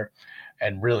matters there,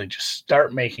 and really just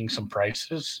start making some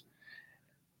prices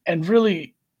and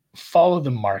really follow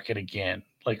the market again.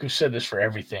 Like we said this for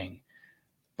everything,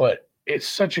 but it's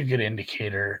such a good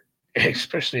indicator,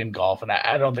 especially in golf. And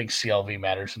I don't think CLV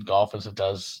matters in golf as it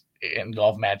does in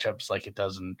golf matchups like it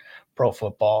does in pro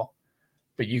football,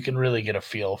 but you can really get a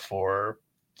feel for,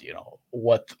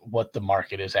 what the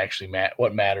market is actually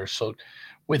what matters. So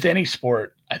with any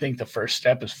sport, I think the first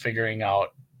step is figuring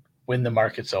out when the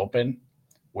market's open,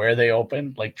 where they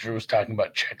open. Like Drew was talking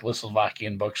about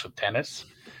Czechoslovakian books with tennis.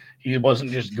 He wasn't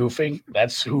just goofing.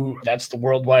 That's the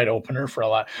worldwide opener for a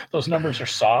lot. Those numbers are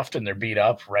soft and they're beat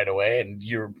up right away, and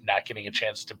you're not getting a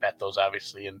chance to bet those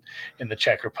obviously in the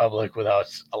Czech Republic without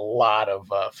a lot of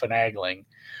finagling.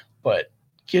 But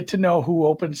get to know who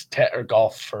opens or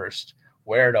golf first,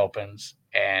 where it opens,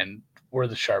 and where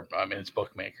the sharp. I mean, it's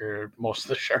bookmaker, most of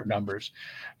the sharp numbers.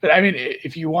 But I mean,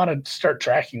 if you want to start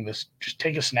tracking this, just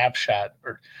take a snapshot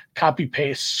or copy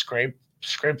paste, scrape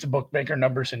the bookmaker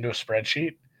numbers into a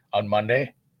spreadsheet on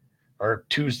Monday or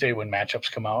Tuesday when matchups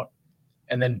come out,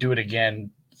 and then do it again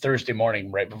Thursday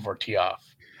morning right before tee off.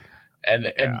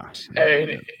 And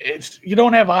it's you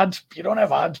don't have odds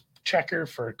checker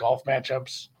for golf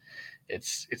matchups.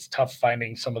 It's tough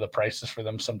finding some of the prices for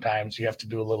them. Sometimes you have to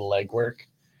do a little legwork,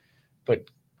 but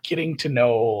getting to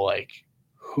know like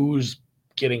who's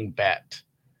getting bet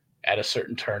at a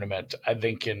certain tournament, I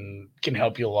think can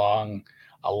help you along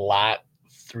a lot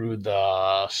through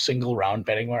the single round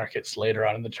betting markets later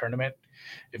on in the tournament.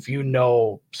 If you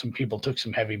know some people took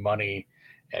some heavy money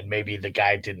and maybe the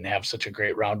guy didn't have such a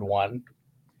great round one,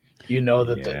 you know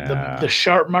that the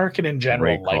sharp market in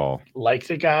general like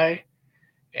the guy,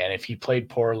 and if he played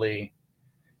poorly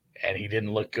and he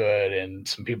didn't look good and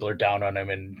some people are down on him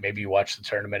and maybe you watch the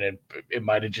tournament and it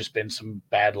might have just been some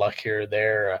bad luck here or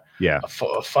there,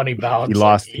 a funny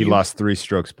bounce. He lost 3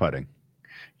 strokes putting.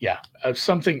 Yeah,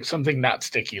 something not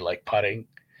sticky like putting.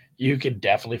 You could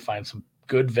definitely find some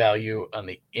good value on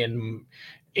the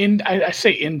I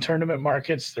say in tournament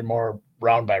markets. They're more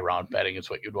round by round betting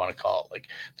is what you'd want to call it. Like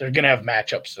they're going to have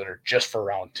matchups that are just for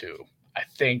round 2. I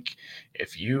think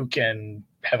if you can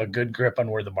have a good grip on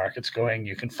where the market's going,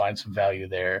 you can find some value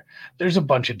there. There's a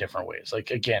bunch of different ways. Like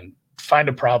again, find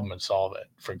a problem and solve it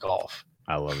for golf.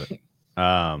 I love it.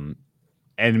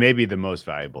 And maybe the most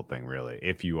valuable thing really,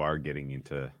 if you are getting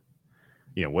into,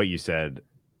 what you said,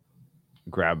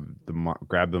 grab the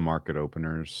market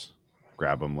openers,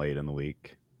 grab them late in the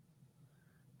week,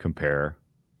 compare.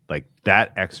 Like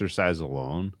that exercise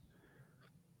alone,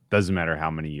 doesn't matter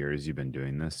how many years you've been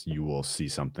doing this, you will see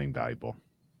something valuable.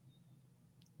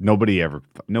 Nobody ever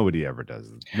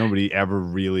does it. Nobody ever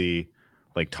really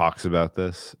talks about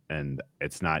this, and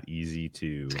it's not easy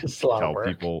to tell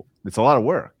people. It's a lot of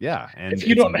work. Yeah. And if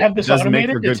you don't have this doesn't automated,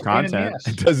 make for good content.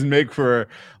 It doesn't make for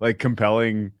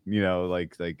compelling,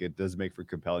 it doesn't make for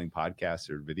compelling podcasts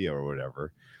or video or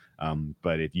whatever.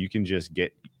 But if you can just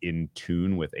get in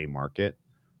tune with a market,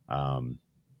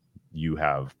 you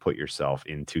have put yourself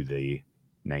into the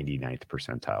 99th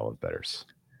percentile of bettors.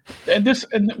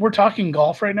 And we're talking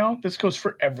golf right now. This goes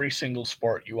for every single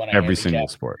sport you want to. Every single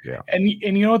sport, yeah. And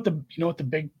you know what the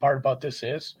big part about this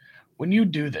is? When you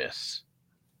do this,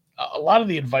 a lot of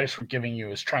the advice we're giving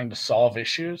you is trying to solve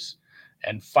issues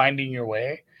and finding your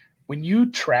way. When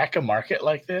you track a market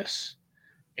like this,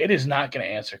 it is not going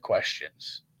to answer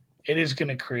questions. It is going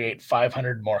to create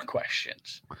 500 more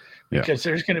questions because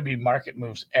there's going to be market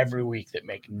moves every week that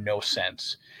make no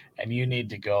sense. And you need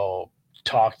to go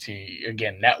talk to,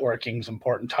 again, networking is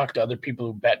important. Talk to other people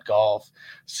who bet golf,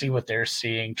 see what they're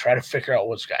seeing, try to figure out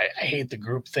I hate the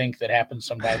group think that happens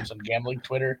sometimes on gambling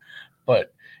Twitter,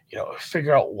 but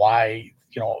figure out why,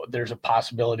 there's a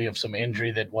possibility of some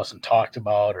injury that wasn't talked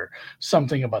about or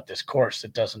something about this course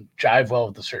that doesn't jive well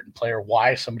with a certain player,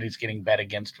 why somebody's getting bet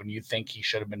against when you think he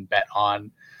should have been bet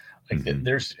on.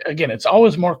 There's, again, it's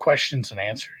always more questions than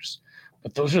answers,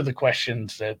 but those are the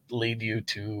questions that lead you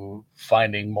to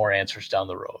finding more answers down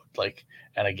the road.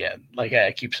 And again, like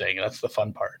I keep saying, that's the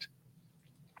fun part.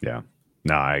 Yeah,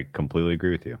 no, I completely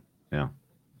agree with you. Yeah.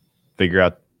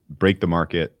 Break the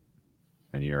market,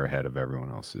 and you're ahead of everyone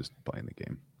else who's playing the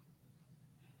game.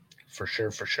 For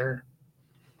sure.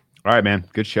 All right, man.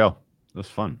 Good show. It was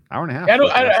fun. Hour and a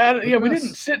half. We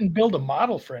didn't sit and build a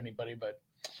model for anybody, but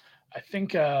I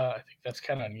think that's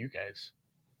kind of on you guys.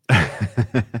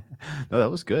 No,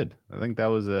 that was good. I think that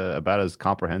was about as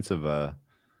comprehensive a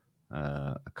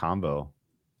combo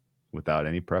without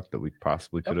any prep that we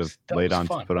possibly could have laid on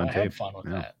to put on tape. I had fun with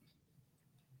that.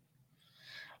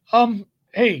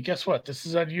 Hey, guess what? This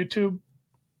is on YouTube.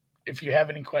 If you have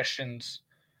any questions,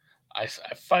 I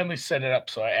finally set it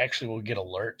up so I actually will get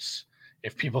alerts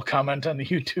if people comment on the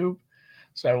YouTube.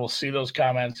 So I will see those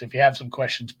comments. If you have some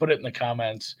questions, put it in the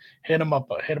comments. Hit them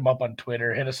up on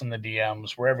Twitter. Hit us in the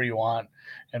DMs, wherever you want,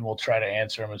 and we'll try to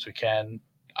answer them as we can.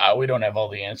 We don't have all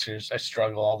the answers. I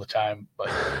struggle all the time, but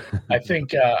I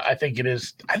think it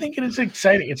is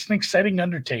exciting. It's an exciting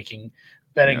undertaking,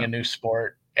 betting a new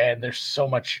sport, and there's so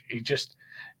much.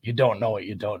 You don't know what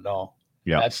you don't know.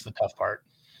 Yeah, that's the tough part.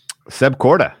 Seb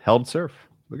Corda held serve.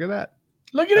 Look at that.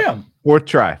 Look at him. Fourth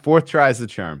try is the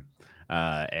charm.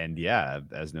 And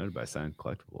as noted by Silent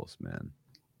Collectibles, man,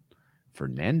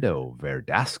 Fernando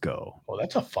Verdasco. Oh,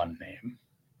 that's a fun name.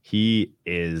 He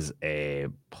is a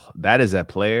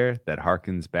player that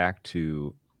harkens back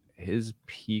to his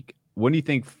peak. When do you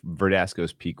think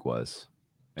Verdasco's peak was?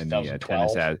 In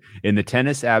the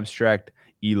tennis abstract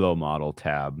ELO model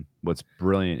tab. What's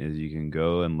brilliant is you can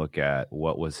go and look at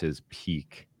what was his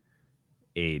peak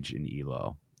age in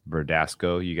ELO.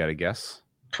 Verdasco, you got to guess?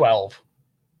 12.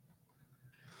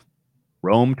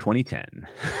 Rome 2010.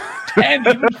 And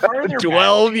even further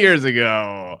 12 years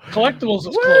ago. Collectibles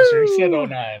was closer. He said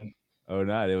 09.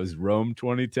 09. It was Rome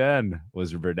 2010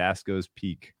 was Verdasco's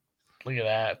peak. Look at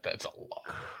that. That's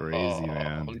a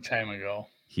Man. long time ago.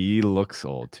 He looks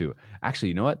old too. Actually,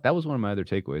 you know what? That was one of my other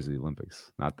takeaways of the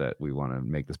Olympics. Not that we want to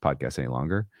make this podcast any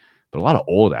longer, but a lot of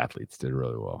old athletes did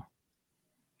really well.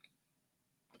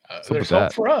 There's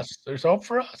hope for us. There's hope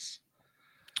for us.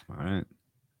 All right.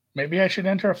 Maybe I should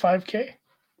enter a 5K.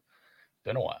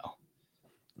 Been a while.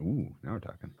 Ooh, now we're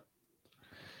talking.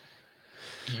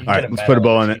 You All right, get let's put a medal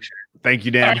bow in on the it. future. Thank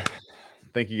you, Dan. All right.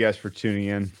 Thank you guys for tuning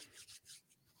in.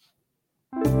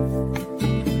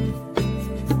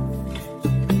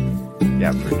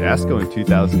 Yeah, Verdasco in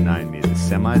 2009 made the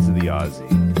semis of the Aussie.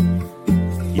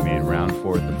 He made round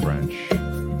 4 at the French,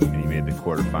 and he made the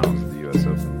quarterfinals of the U.S.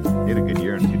 Open. He had a good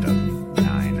year in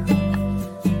 2009.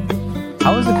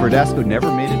 How is it Verdasco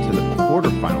never made it to the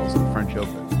quarterfinals of the French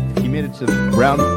Open? He made it to round